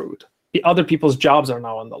all screwed. The other people's jobs are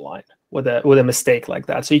now on the line with a mistake like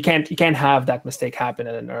that. So you can't have that mistake happen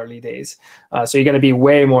in the early days. So you're going to be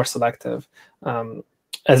way more selective.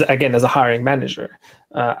 As a hiring manager,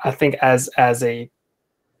 I think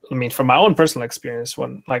from my own personal experience,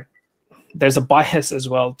 when like there's a bias as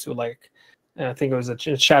well to like And I think it was a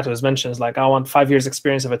chat was mentioned, like, I want 5 years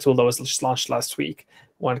experience of a tool that was just launched last week.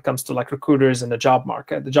 When it comes to like recruiters and the job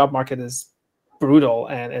market is brutal,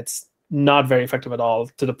 and it's not very effective at all,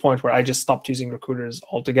 to the point where I just stopped using recruiters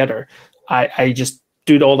altogether. I just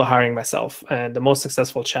do all the hiring myself. And the most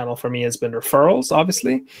successful channel for me has been referrals,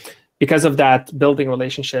 obviously. Because of that, building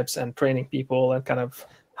relationships and training people and kind of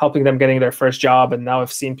helping them getting their first job. And now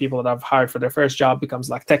I've seen people that I've hired for their first job becomes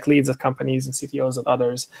like tech leads at companies and CTOs at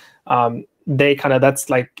others. They kind of, that's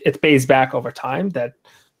like, it pays back over time.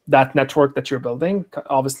 That network that you're building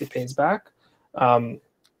obviously pays back. And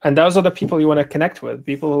those are the people you want to connect with,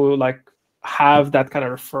 people who like have that kind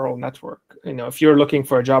of referral network. You know, if you're looking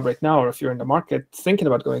for a job right now, or if you're in the market thinking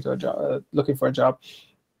about going to a job, looking for a job,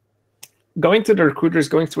 going to the recruiters,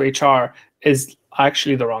 going to HR is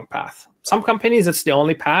actually the wrong path. Some companies, it's the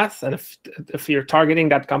only path. And if you're targeting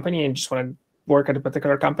that company and just want to work at a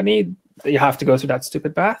particular company, you have to go through that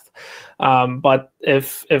stupid path. But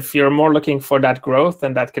if you're more looking for that growth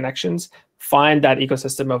and that connections, find that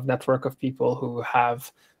ecosystem of network of people who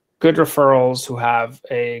have good referrals, who have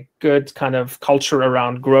a good kind of culture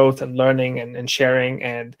around growth and learning and sharing.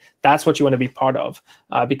 And that's what you want to be part of.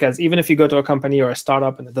 Because even if you go to a company or a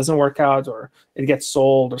startup and it doesn't work out, or it gets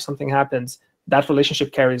sold or something happens, that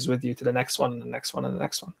relationship carries with you to the next one and the next one and the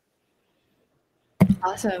next one.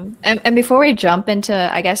 Awesome. And before we jump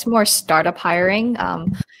into, I guess, more startup hiring,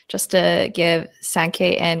 just to give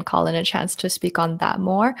Sanket and Colin a chance to speak on that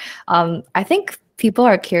more, I think people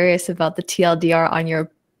are curious about the TLDR on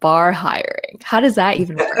your bar hiring. How does that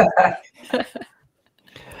even work?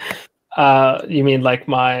 You mean like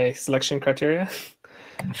my selection criteria?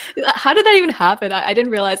 How did that even happen? I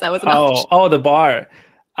didn't realize that was an option. Oh, the bar.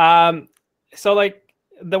 So like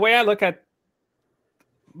the way I look at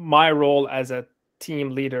my role as a team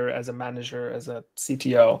leader, as a manager, as a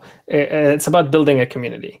CTO, it's about building a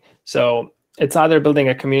community. So it's either building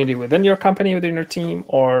a community within your company, within your team,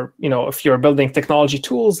 or, you know, if you're building technology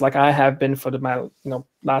tools like I have been for my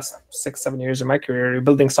last 6-7 years of my career, you're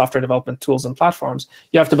building software development tools and platforms,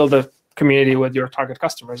 you have to build a community with your target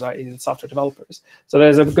customers, i.e. the software developers. So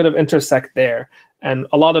there's a bit of intersect there. And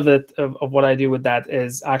a lot of it, of what I do with that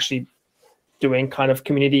is actually doing kind of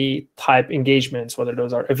community type engagements, whether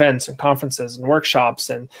those are events and conferences and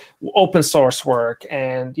workshops and open source work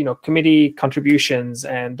and, you know, committee contributions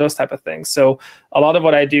and those type of things. So a lot of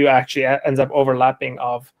what I do actually ends up overlapping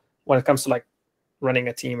of, when it comes to like running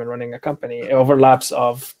a team and running a company, it overlaps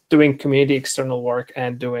of doing community external work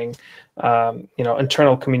and doing,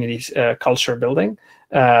 internal community culture building.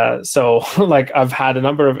 So like I've had a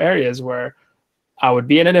number of areas where I would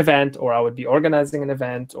be in an event, or I would be organizing an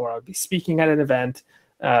event, or I would be speaking at an event.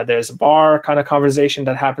 There's a bar kind of conversation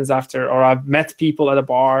that happens after, or I've met people at a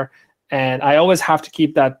bar, and I always have to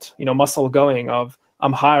keep that, muscle going of,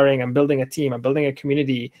 I'm hiring, I'm building a team, I'm building a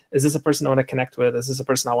community. Is this a person I want to connect with? Is this a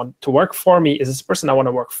person I want to work for me? Is this a person I want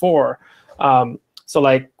to work for? So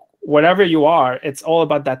like whatever you are, it's all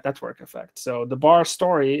about that network effect. So the bar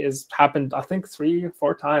story is happened, I think 3 or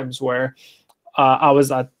 4 times where I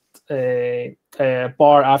was at a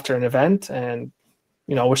bar after an event and,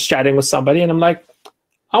 was chatting with somebody and I'm like,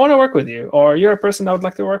 I want to work with you, or you're a person I would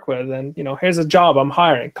like to work with. And, here's a job I'm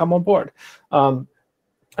hiring, come on board.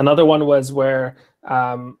 Another one was where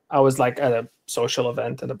I was like at a social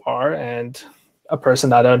event at a bar, and a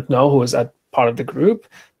person I don't know who was at part of the group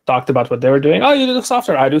talked about what they were doing. Oh, you do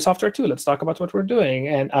software. I do software too. Let's talk about what we're doing.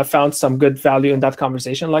 And I found some good value in that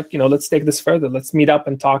conversation. Like, let's take this further. Let's meet up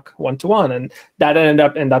and talk one-to-one. And that ended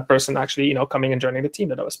up in that person actually, coming and joining the team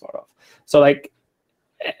that I was part of. So like,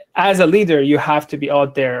 as a leader, you have to be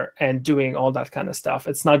out there and doing all that kind of stuff.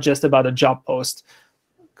 It's not just about a job post,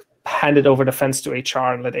 hand it over the fence to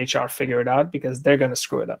HR and let HR figure it out, because they're going to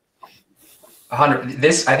screw it up. 100.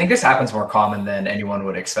 I think this happens more common than anyone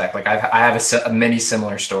would expect. Like I have many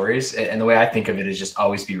similar stories, and the way I think of it is just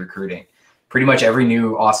always be recruiting. Pretty much every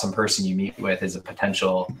new awesome person you meet with is a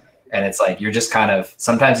potential, and it's like you're just kind of,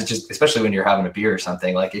 sometimes it's just, especially when you're having a beer or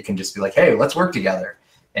something, like it can just be like, hey, let's work together,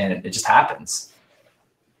 and it just happens.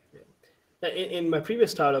 In my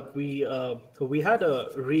previous startup, we had a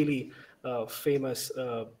really famous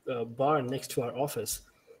bar next to our office.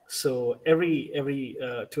 So every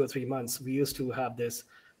 2 or 3 months, we used to have this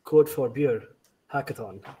Code for Beer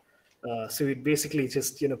hackathon. So we'd basically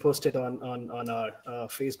just post it on our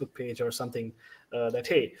Facebook page or something that,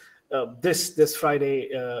 hey, this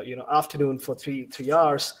Friday afternoon for 3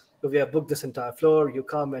 hours, we have booked this entire floor. You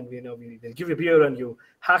come and we'll give you beer and you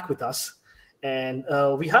hack with us. And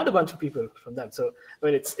we had a bunch of people from them. So I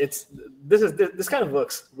mean, this kind of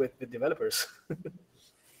works with developers.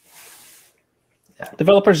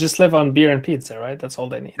 Developers just live on beer and pizza, right? That's all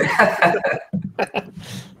they need.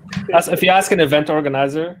 If you ask an event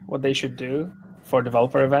organizer what they should do for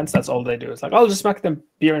developer events, that's all they do. It's like, I'll just make them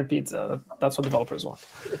beer and pizza. That's what developers want.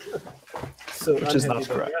 Which is not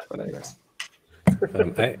correct, but anyways.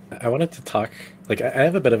 I wanted to talk, I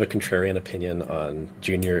have a bit of a contrarian opinion on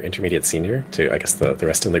junior, intermediate, senior. I guess the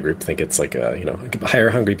rest of the group think it's like hire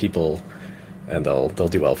hungry people and they'll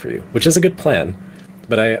do well for you, which is a good plan.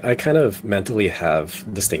 But I kind of mentally have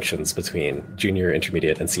distinctions between junior,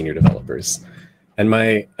 intermediate, and senior developers. And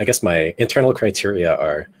I guess my internal criteria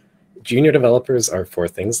are junior developers are for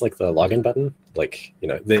things like the login button.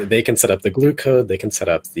 They can set up the glue code, they can set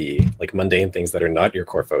up the mundane things that are not your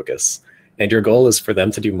core focus. And your goal is for them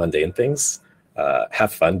to do mundane things,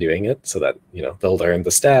 have fun doing it so that, they'll learn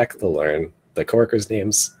the stack, they'll learn the coworkers'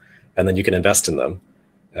 names, and then you can invest in them.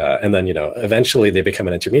 And then, eventually they become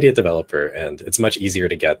an intermediate developer, and it's much easier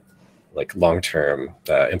to get long-term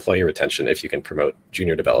employee retention if you can promote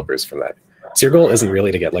junior developers from that. So your goal isn't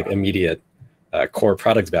really to get immediate core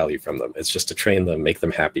product value from them. It's just to train them, make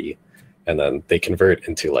them happy, and then they convert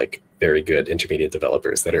into very good intermediate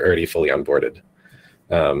developers that are already fully onboarded.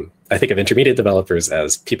 I think of intermediate developers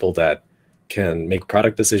as people that can make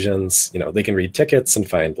product decisions. They can read tickets and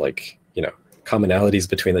find commonalities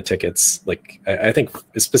between the tickets. I think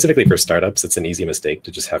specifically for startups, it's an easy mistake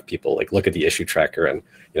to just have people look at the issue tracker and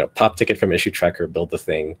pop ticket from issue tracker, build the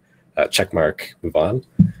thing, check mark, move on.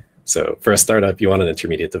 So for a startup, you want an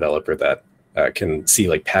intermediate developer that can see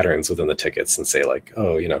patterns within the tickets and say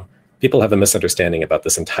people have a misunderstanding about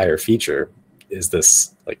this entire feature. Is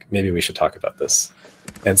this maybe we should talk about this?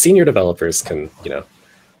 And senior developers can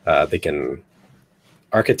they can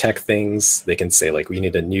architect things. They can say we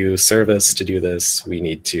need a new service to do this. We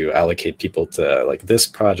need to allocate people to this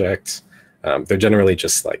project. They're generally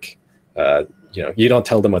just you don't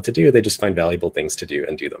tell them what to do. They just find valuable things to do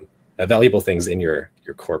and do them. Valuable things in your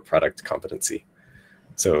core product competency.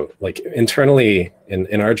 So internally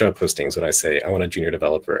in our job postings, when I say I want a junior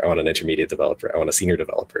developer, I want an intermediate developer, I want a senior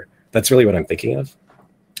developer, that's really what I'm thinking of.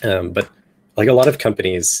 But a lot of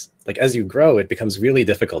companies, as you grow, it becomes really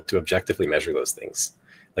difficult to objectively measure those things.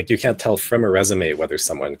 You can't tell from a resume whether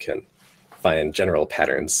someone can find general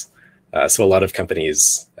patterns. So a lot of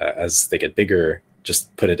companies, as they get bigger,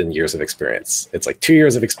 just put it in years of experience. It's 2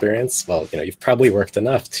 years of experience. Well, you've probably worked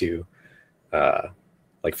enough to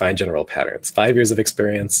find general patterns. 5 years of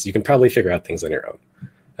experience, you can probably figure out things on your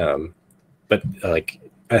own. But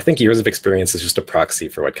I think years of experience is just a proxy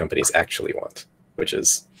for what companies actually want, which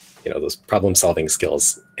is those problem-solving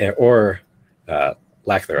skills or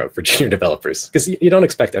lack thereof for junior developers. Because you don't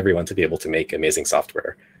expect everyone to be able to make amazing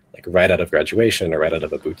software right out of graduation or right out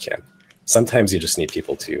of a boot camp. Sometimes you just need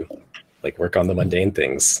people to work on the mundane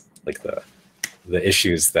things, the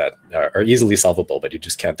issues that are easily solvable, but you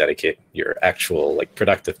just can't dedicate your actual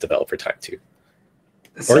productive developer time to.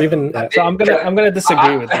 So, or even so I'm gonna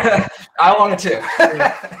disagree with that. I wanted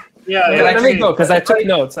to. Yeah, let me go because I took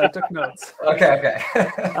notes. Okay.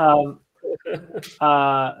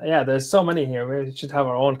 Yeah, there's so many here. We should have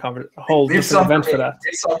our own whole event for that.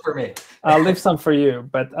 Leave some for me. I'll leave some for you,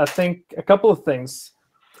 but I think a couple of things,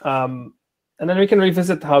 and then we can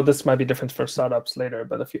revisit how this might be different for startups later,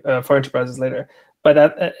 but for enterprises later.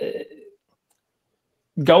 But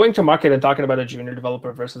going to market and talking about a junior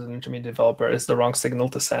developer versus an intermediate developer is the wrong signal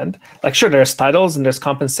to send. Sure, there's titles and there's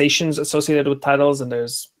compensations associated with titles, and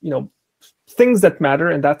there's things that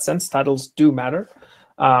matter in that sense. Titles do matter,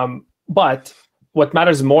 but what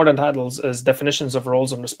matters more than titles is definitions of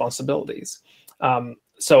roles and responsibilities.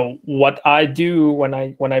 So what I do when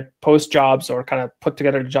I post jobs or kind of put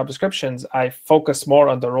together the job descriptions, I focus more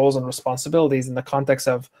on the roles and responsibilities in the context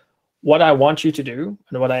of what I want you to do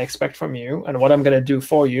and what I expect from you and what I'm going to do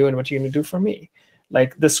for you and what you're going to do for me.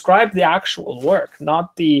 Describe the actual work,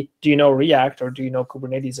 not the, do you know React or do you know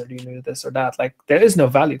Kubernetes or do you know this or that? There is no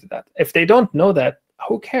value to that. If they don't know that,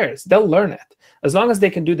 who cares? They'll learn it. As long as they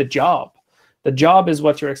can do the job. The job is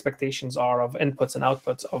what your expectations are of inputs and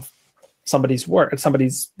outputs of somebody's work,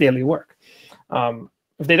 somebody's daily work.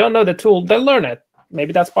 If they don't know the tool, they'll learn it.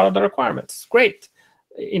 Maybe that's part of the requirements. Great.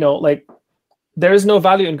 There is no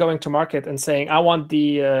value in going to market and saying, I want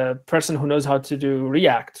the person who knows how to do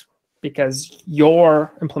React, because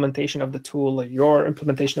your implementation of the tool or your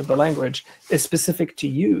implementation of the language is specific to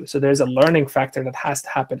you. So there's a learning factor that has to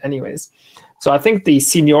happen anyways. So I think the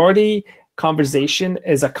seniority conversation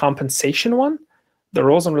is a compensation one. The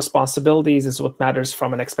roles and responsibilities is what matters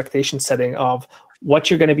from an expectation setting of what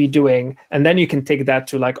you're going to be doing. And then you can take that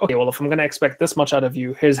to okay, well, if I'm going to expect this much out of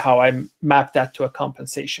you, here's how I map that to a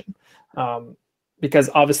compensation. Because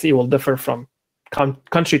obviously it will differ from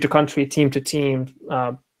country to country, team to team,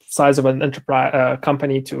 size of an enterprise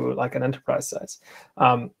company to like an enterprise size.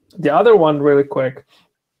 The other one, really quick.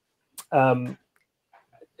 I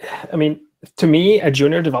mean, to me, a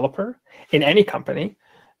junior developer in any company,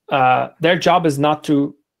 their job is not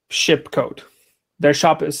to ship code. Their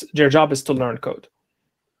job is to learn code.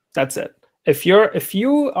 That's it. If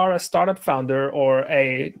you are a startup founder or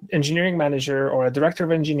a engineering manager or a director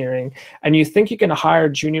of engineering, and you think you can hire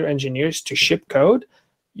junior engineers to ship code,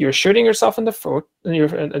 you're shooting yourself in the foot.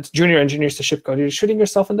 It's junior engineers to ship code. You're shooting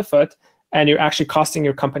yourself in the foot, and you're actually costing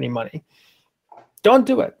your company money. Don't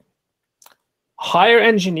do it.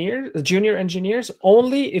 Hire junior engineers,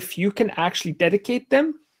 only if you can actually dedicate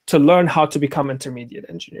them to learn how to become intermediate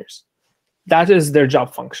engineers. That is their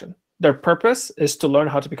job function. Their purpose is to learn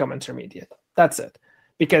how to become intermediate. That's it.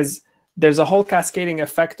 Because there's a whole cascading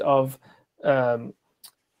effect of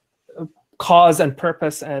cause and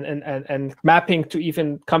purpose and mapping to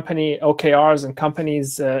even company OKRs and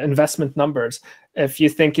companies' investment numbers. If you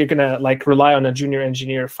think you're gonna like rely on a junior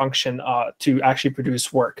engineer function to actually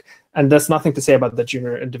produce work, and that's nothing to say about the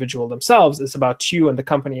junior individual themselves. It's about you and the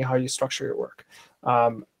company, how you structure your work.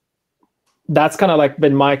 That's kind of like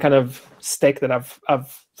been my kind of stake that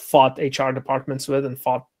I've fought HR departments with and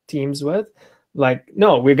fought teams with. Like,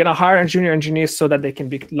 no, we're going to hire junior engineers so that they can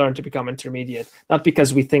learn to become intermediate, not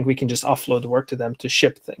because we think we can just offload work to them to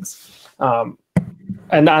ship things.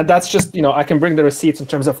 And that's just, I can bring the receipts in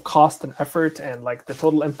terms of cost and effort and like the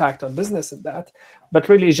total impact on business and that, but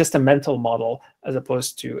really it's just a mental model as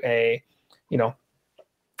opposed to a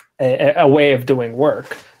way of doing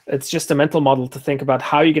work. It's just a mental model to think about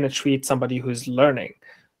how you're going to treat somebody who's learning.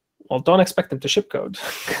 Well, don't expect them to ship code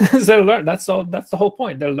because they're that's the whole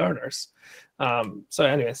point. They're learners. So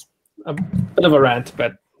anyways, a bit of a rant,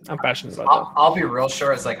 but I'm passionate about that. I'll be real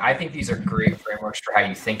short. It's like, I think these are great frameworks for how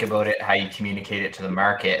you think about it, how you communicate it to the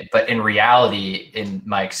market. But in reality, in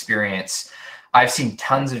my experience, I've seen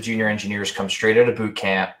tons of junior engineers come straight out of boot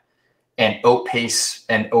camp and outpace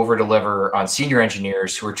and over-deliver on senior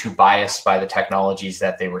engineers who are too biased by the technologies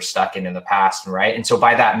that they were stuck in the past, right? And so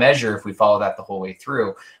by that measure, if we follow that the whole way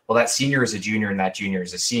through, well, that senior is a junior and that junior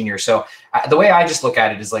is a senior. So the way I just look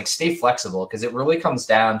at it is like, stay flexible, because it really comes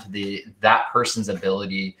down to that person's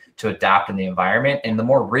ability to adapt in the environment. And the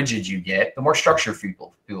more rigid you get, the more structured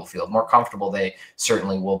people feel, the more comfortable they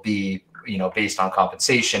certainly will be, based on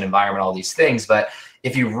compensation, environment, all these things. But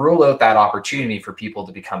if you rule out that opportunity for people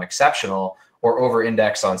to become exceptional or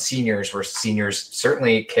over-index on seniors, where seniors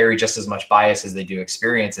certainly carry just as much bias as they do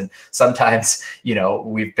experience, and sometimes,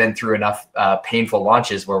 we've been through enough painful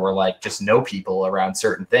launches where we're like, just know people around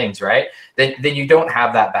certain things, right? Then you don't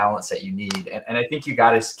have that balance that you need. And I think you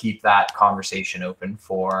got to keep that conversation open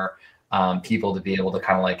for people to be able to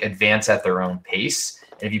kind of like advance at their own pace.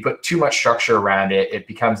 And if you put too much structure around it, it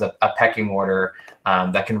becomes a pecking order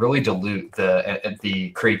that can really dilute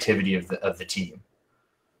the creativity of the team.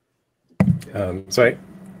 So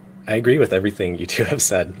I agree with everything you two have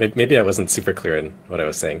said. Maybe I wasn't super clear in what I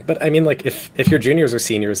was saying, but I mean, like, if your juniors are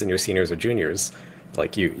seniors and your seniors are juniors,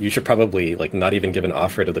 like you should probably like not even give an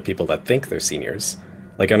offer to the people that think they're seniors.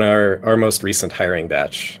 Like in our most recent hiring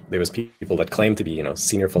batch, there was people that claimed to be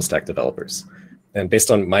senior full stack developers. And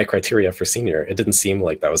based on my criteria for senior, it didn't seem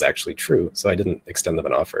like that was actually true. So I didn't extend them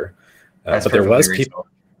an offer. But there was people,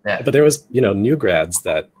 but there was new grads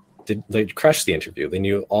that they crushed the interview. They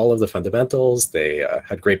knew all of the fundamentals. They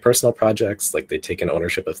had great personal projects. Like, they'd taken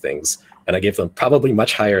ownership of things. And I gave them probably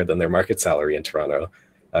much higher than their market salary in Toronto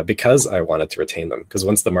because I wanted to retain them. Because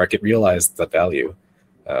once the market realized that value,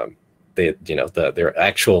 their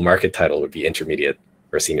actual market title would be intermediate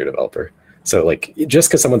or senior developer. So like, just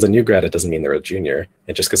because someone's a new grad, it doesn't mean they're a junior.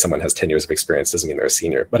 And just because someone has 10 years of experience doesn't mean they're a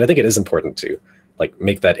senior. But I think it is important to like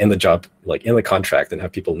make that in the job, like in the contract, and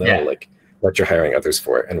have people know like what you're hiring others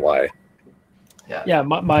for and why. Yeah.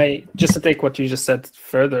 My just to take what you just said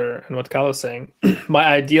further and what Kyle was saying, my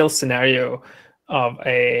ideal scenario of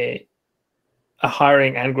a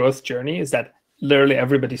hiring and growth journey is that literally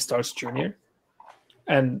everybody starts junior,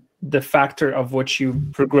 and the factor of which you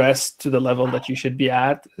progress to the level that you should be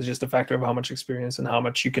at is just a factor of how much experience and how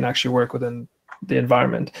much you can actually work within the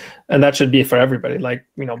environment. And that should be for everybody, like,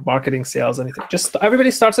 marketing, sales, anything. Just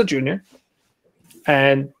everybody starts a junior,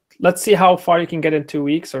 and let's see how far you can get in 2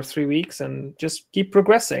 weeks or 3 weeks, and just keep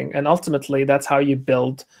progressing. And ultimately, that's how you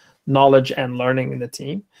build knowledge and learning in the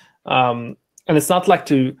team. And it's not like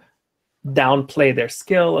to downplay their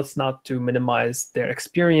skill. It's not to minimize their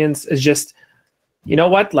experience. It's just, you know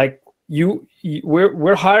what? Like,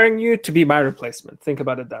 we're hiring you to be my replacement. Think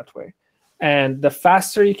about it that way. And the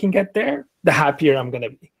faster you can get there, the happier I'm going to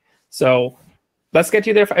be. So let's get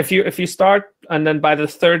you there. If you start and then by the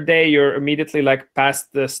third day you're immediately like past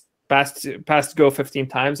go 15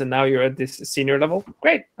 times and now you're at this senior level,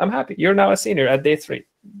 great. I'm happy. You're now a senior at day 3.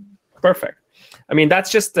 Perfect. I mean,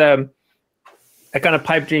 that's just a kind of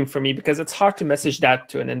pipe dream for me, because it's hard to message that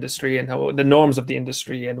to an industry and how the norms of the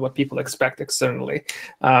industry and what people expect externally.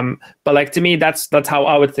 But like, to me, that's how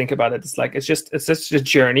I would think about it. It's like, it's just a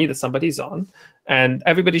journey that somebody's on, and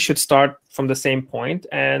everybody should start from the same point,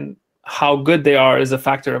 and how good they are is a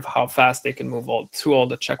factor of how fast they can move through all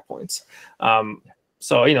the checkpoints.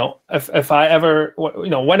 So, if I ever,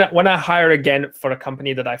 when I hire again for a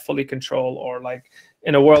company that I fully control, or like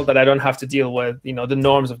in a world that I don't have to deal with, the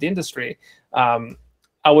norms of the industry,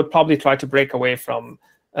 I would probably try to break away from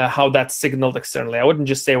how that's signaled externally. I wouldn't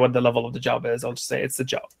just say what the level of the job is. I'll just say it's the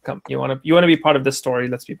job. Come, you want to be part of the story.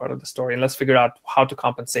 Let's be part of the story, and let's figure out how to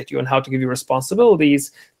compensate you and how to give you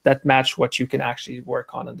responsibilities that match what you can actually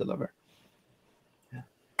work on and deliver. Yeah.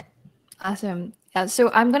 Awesome. Yeah. So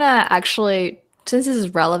I'm gonna actually, since this is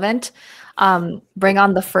relevant, bring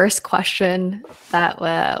on the first question that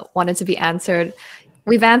wanted to be answered.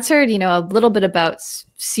 We've answered, a little bit about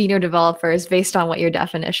senior developers based on what your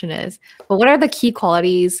definition is. But what are the key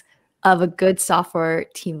qualities of a good software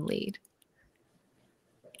team lead?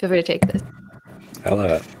 Feel free to take this.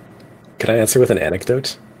 Can I answer with an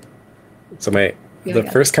anecdote? So the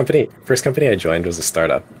first company I joined was a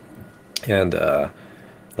startup, and there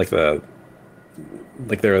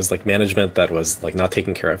was like management that was like not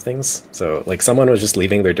taking care of things. So like someone was just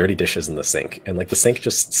leaving their dirty dishes in the sink, and like the sink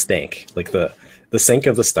just stank. Like the sink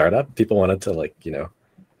of the startup, people wanted to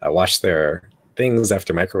wash their things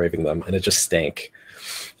after microwaving them, and it just stank.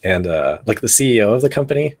 And like the CEO of the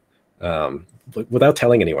company, without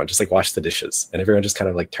telling anyone, just like washed the dishes, and everyone just kind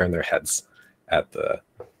of like turned their heads at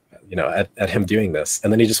at him doing this,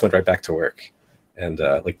 and then he just went right back to work. And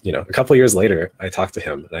a couple of years later, I talked to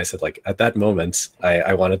him and I said, like, at that moment,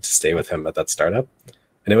 I wanted to stay with him at that startup.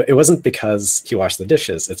 And it wasn't because he washed the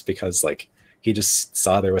dishes. It's because like he just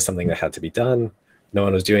saw there was something that had to be done. No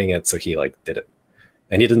one was doing it, so he like did it.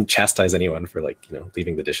 And he didn't chastise anyone for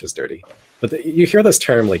leaving the dishes dirty. But you hear this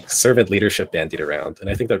term like servant leadership bandied around, and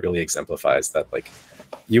I think that really exemplifies that like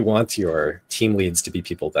you want your team leads to be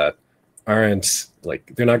people that aren't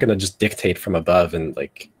like, they're not going to just dictate from above and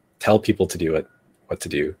like tell people to do what to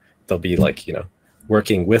do. They'll be like,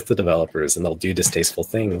 working with the developers, and they'll do distasteful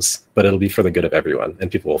things, but it'll be for the good of everyone, and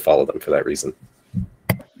people will follow them for that reason.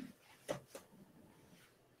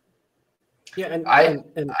 Yeah, and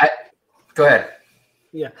go ahead.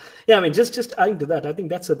 Yeah. I mean, just adding to that, I think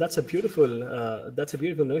that's a beautiful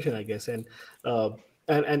notion, I guess, and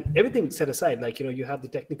everything set aside, like you have the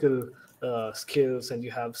technical skills, and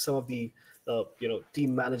you have some of the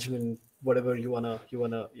team management, whatever you wanna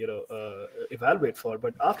evaluate for.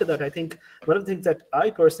 But after that, I think one of the things that I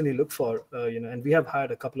personally look for, and we have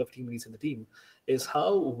hired a couple of team leads in the team, is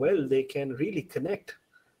how well they can really connect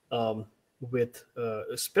with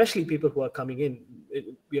especially people who are coming in,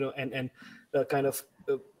 and kind of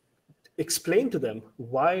explain to them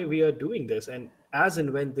why we are doing this, and as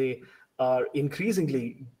and when they are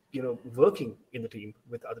increasingly working in the team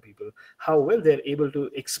with other people, how well they're able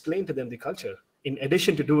to explain to them the culture, in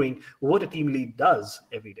addition to doing what a team lead does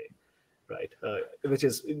every day, right? Which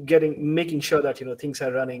is making sure that things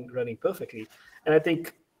are running perfectly. And I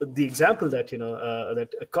think the example that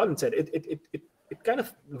that Colin said, it kind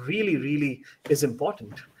of really is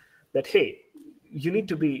important. That hey, you need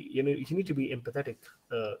to be empathetic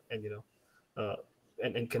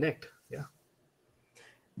and connect. Yeah.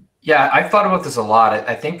 Yeah, I've thought about this a lot.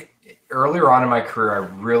 I think earlier on in my career, I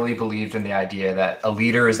really believed in the idea that a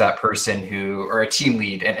leader is that person or a team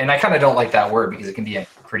lead. And I kind of don't like that word because it can be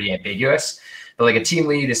pretty ambiguous. But like a team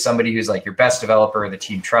lead is somebody who's like your best developer, the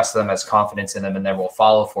team trusts them, has confidence in them, and then will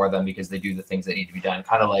follow for them because they do the things that need to be done.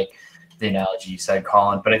 Kind of like the analogy you said,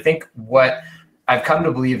 Colin. But I think what I've come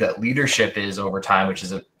to believe that leadership is over time, which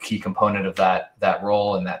is a key component of that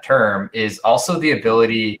role and that term, is also the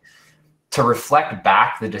ability to reflect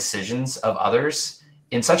back the decisions of others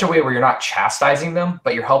in such a way where you're not chastising them,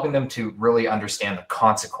 but you're helping them to really understand the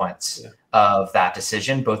consequence of that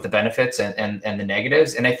decision, both the benefits and the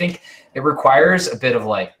negatives. And I think it requires a bit of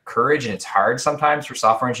like courage, and it's hard sometimes for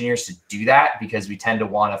software engineers to do that because we tend to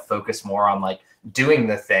want to focus more on like doing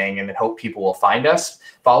the thing and then hope people will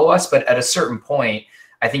follow us. But at a certain point,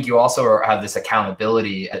 I think you also have this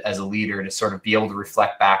accountability as a leader to sort of be able to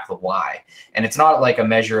reflect back the why. And it's not like a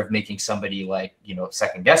measure of making somebody like,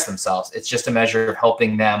 second guess themselves. It's just a measure of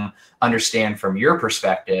helping them understand from your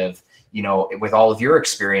perspective, with all of your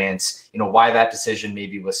experience, why that decision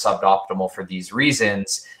maybe was suboptimal for these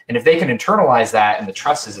reasons. And if they can internalize that and the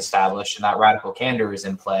trust is established and that radical candor is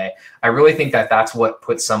in play, I really think that that's what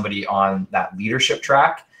puts somebody on that leadership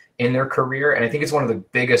track in their career. And I think it's one of the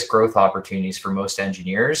biggest growth opportunities for most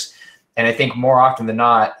engineers. And I think more often than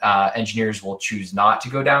not, engineers will choose not to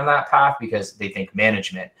go down that path because they think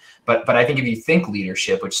management. But I think if you think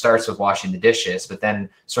leadership, which starts with washing the dishes, but then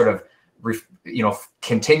sort of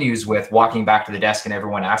continues with walking back to the desk and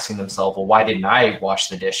everyone asking themselves, well, why didn't I wash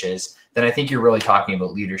the dishes? Then I think you're really talking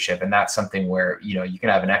about leadership. And that's something where, you can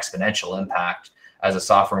have an exponential impact as a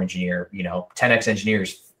software engineer, 10x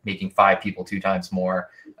engineers making 5 people 2 times more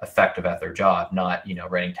effective at their job, not,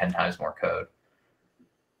 writing 10 times more code.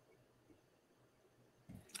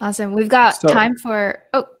 Awesome. We've got time for,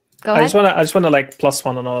 go ahead. I just want to like plus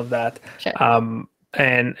one on all of that. Sure.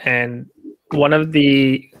 And one of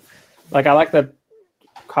the, like, I like that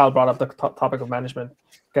Kyle brought up the topic of management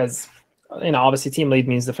because, obviously team lead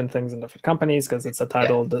means different things in different companies because it's a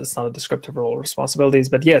title, it's not a descriptive role or responsibilities.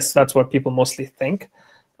 But yes, that's what people mostly think.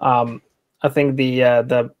 I think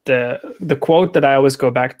the quote that I always go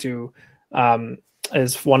back to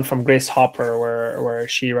is one from Grace Hopper, where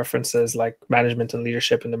she references like management and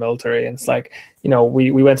leadership in the military. And it's like,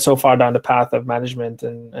 we went so far down the path of management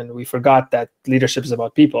and we forgot that leadership is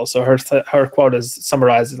about people. So her quote is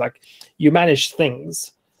summarized like, you manage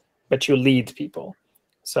things, but you lead people.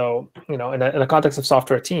 So, in a context of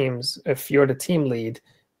software teams, if you're the team lead,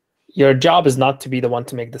 your job is not to be the one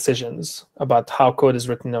to make decisions about how code is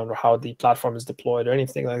written or how the platform is deployed or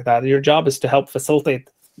anything like that. Your job is to help facilitate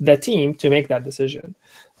the team to make that decision.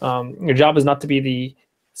 Your job is not to be the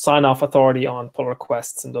sign-off authority on pull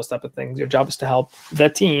requests and those type of things. Your job is to help the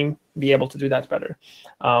team be able to do that better.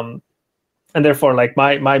 And therefore, like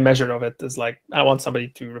my measure of it is like, I want somebody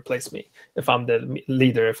to replace me if I'm the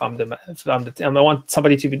leader, if I'm the team. I want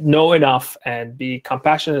somebody to know enough and be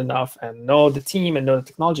compassionate enough and know the team and know the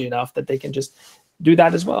technology enough that they can just do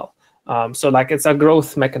that as well. So like it's a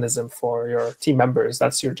growth mechanism for your team members.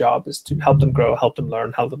 That's your job, is to help them grow, help them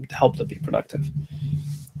learn, help them be productive.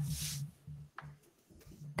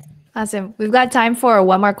 Awesome. We've got time for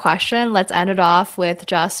one more question. Let's end it off with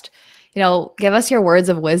just, give us your words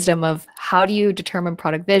of wisdom of how do you determine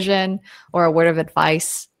product vision, or a word of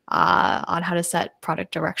advice on how to set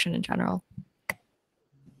product direction in general.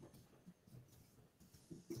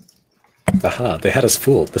 Aha, they had us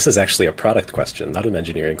fooled. This is actually a product question, not an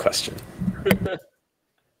engineering question.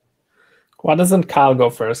 Why doesn't Kyle go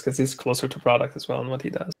first? Because he's closer to product as well in what he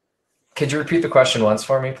does. Could you repeat the question once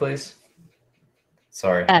for me, please?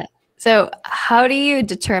 Sorry. So how do you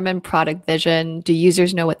determine product vision? Do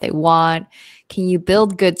users know what they want? Can you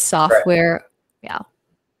build good software? Right. Yeah.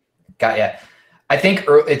 Got ya. I think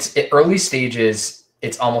it's early stages.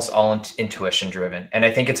 It's almost all intuition driven. And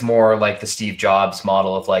I think it's more like the Steve Jobs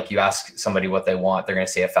model of like, you ask somebody what they want, they're going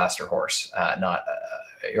to say a faster horse,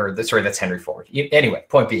 that's Henry Ford. Anyway,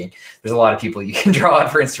 point being, there's a lot of people you can draw on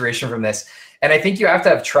for inspiration from this. And I think you have to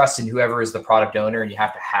have trust in whoever is the product owner, and you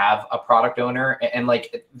have to have a product owner. And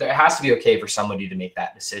like, there has to be okay for somebody to make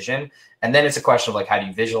that decision. And then it's a question of like, how do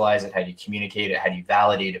you visualize it? How do you communicate it? How do you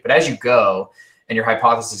validate it? But as you go and your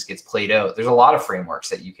hypothesis gets played out, there's a lot of frameworks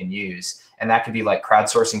that you can use. And that could be like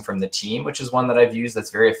crowdsourcing from the team, which is one that I've used that's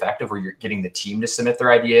very effective, where you're getting the team to submit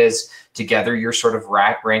their ideas together. You're sort of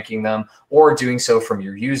ranking them, or doing so from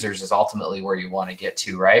your users is ultimately where you want to get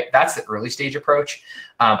to, right? That's the early stage approach.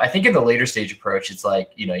 I think in the later stage approach, it's like,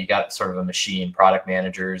 you got sort of a machine, product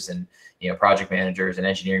managers and, project managers and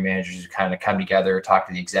engineering managers who kind of come together, talk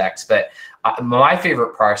to the execs. But my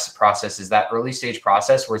favorite process is that early stage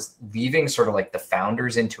process where it's leaving sort of like the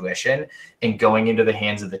founder's intuition and going into the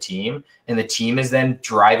hands of the team. And the team is then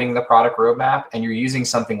driving the product roadmap, and you're using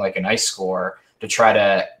something like an ICE score to try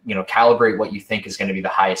to, calibrate what you think is going to be the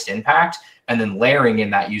highest impact, and then layering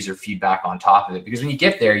in that user feedback on top of it. Because when you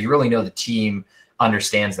get there, you really know the team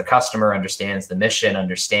understands the customer, understands the mission,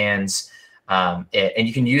 understands it. And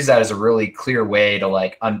you can use that as a really clear way to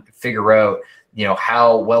like figure out,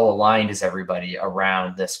 how well aligned is everybody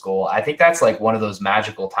around this goal. I think that's like one of those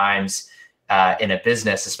magical times in a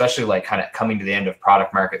business, especially like kind of coming to the end of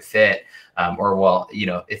product market fit,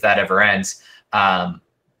 if that ever ends.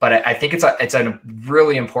 But I think it's a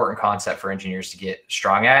really important concept for engineers to get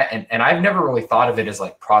strong at. And I've never really thought of it as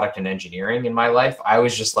like product and engineering in my life. I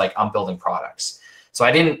was just like, I'm building products. So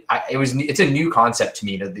it's a new concept to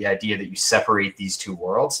me, to the idea that you separate these two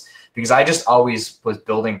worlds, because I just always was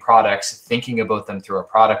building products, thinking about them through a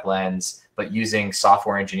product lens, but using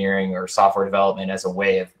software engineering or software development as a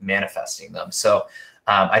way of manifesting them. So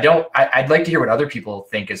I'd like to hear what other people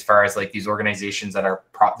think as far as like these organizations that are,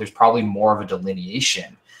 there's probably more of a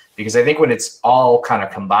delineation, because I think when it's all kind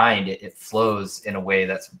of combined, it flows in a way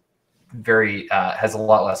that's very, has a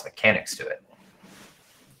lot less mechanics to it.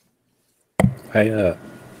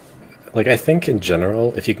 I think in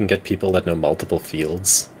general, if you can get people that know multiple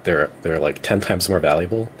fields, they're like 10 times more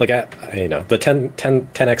valuable. Like the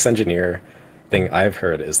 10x engineer thing I've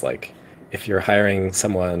heard is like, if you're hiring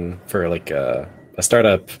someone for like a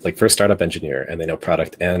startup, like for a startup engineer and they know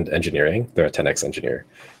product and engineering, they're a 10x engineer.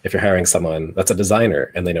 If you're hiring someone that's a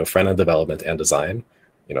designer and they know front-end development and design,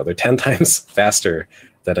 they're 10 times faster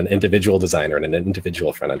than an individual designer and an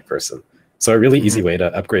individual front-end person. So a really easy way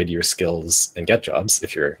to upgrade your skills and get jobs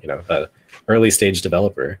if you're, an early stage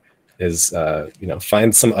developer is,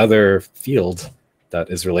 find some other field that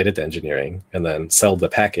is related to engineering and then sell the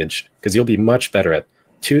package, because you'll be much better at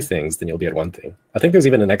two things than you'll be at one thing. I think there's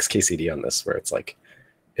even an XKCD on this where it's like,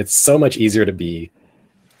 it's so much easier to be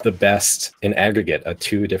the best in aggregate at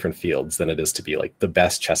two different fields than it is to be like the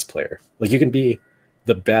best chess player. Like you can be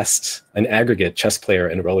the best in aggregate chess player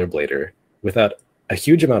and rollerblader without a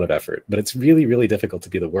huge amount of effort, but it's really, really difficult to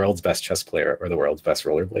be the world's best chess player or the world's best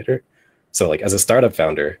rollerblader. So like as a startup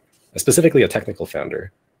founder, specifically a technical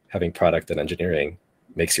founder, having product and engineering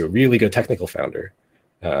makes you a really good technical founder.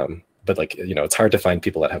 But like, it's hard to find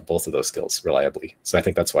people that have both of those skills reliably. So I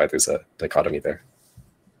think that's why there's a dichotomy there.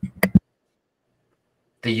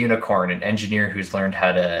 The unicorn, an engineer who's learned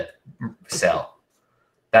how to sell.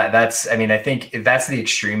 I think that's the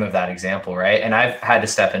extreme of that example, right? And I've had to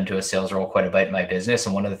step into a sales role quite a bit in my business.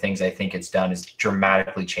 And one of the things I think it's done is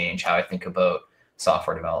dramatically change how I think about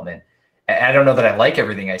software development. And I don't know that I like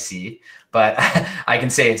everything I see, but I can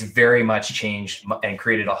say it's very much changed and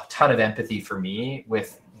created a ton of empathy for me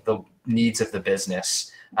with the needs of the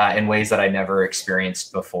business in ways that I never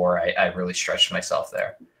experienced before. I really stretched myself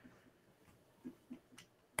there.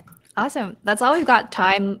 Awesome. That's all we've got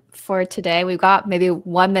time for today. We've got maybe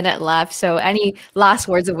 1 minute left. So any last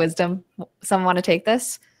words of wisdom? Someone want to take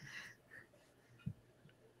this?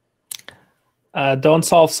 Don't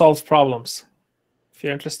solve problems. If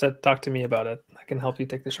you're interested, talk to me about it. I can help you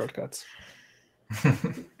take the shortcuts.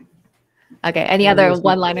 Okay. Any other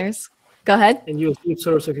one-liners? Go ahead. And use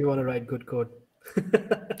DeepSource if you want to write good code.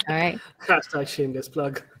 All right. Hashtag shameless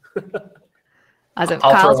plug. Awesome.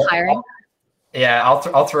 Kyle's hiring. Yeah,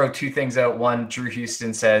 I'll throw two things out. One, Drew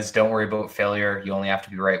Houston says, "Don't worry about failure. You only have to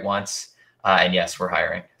be right once." And yes, we're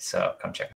hiring. So come check.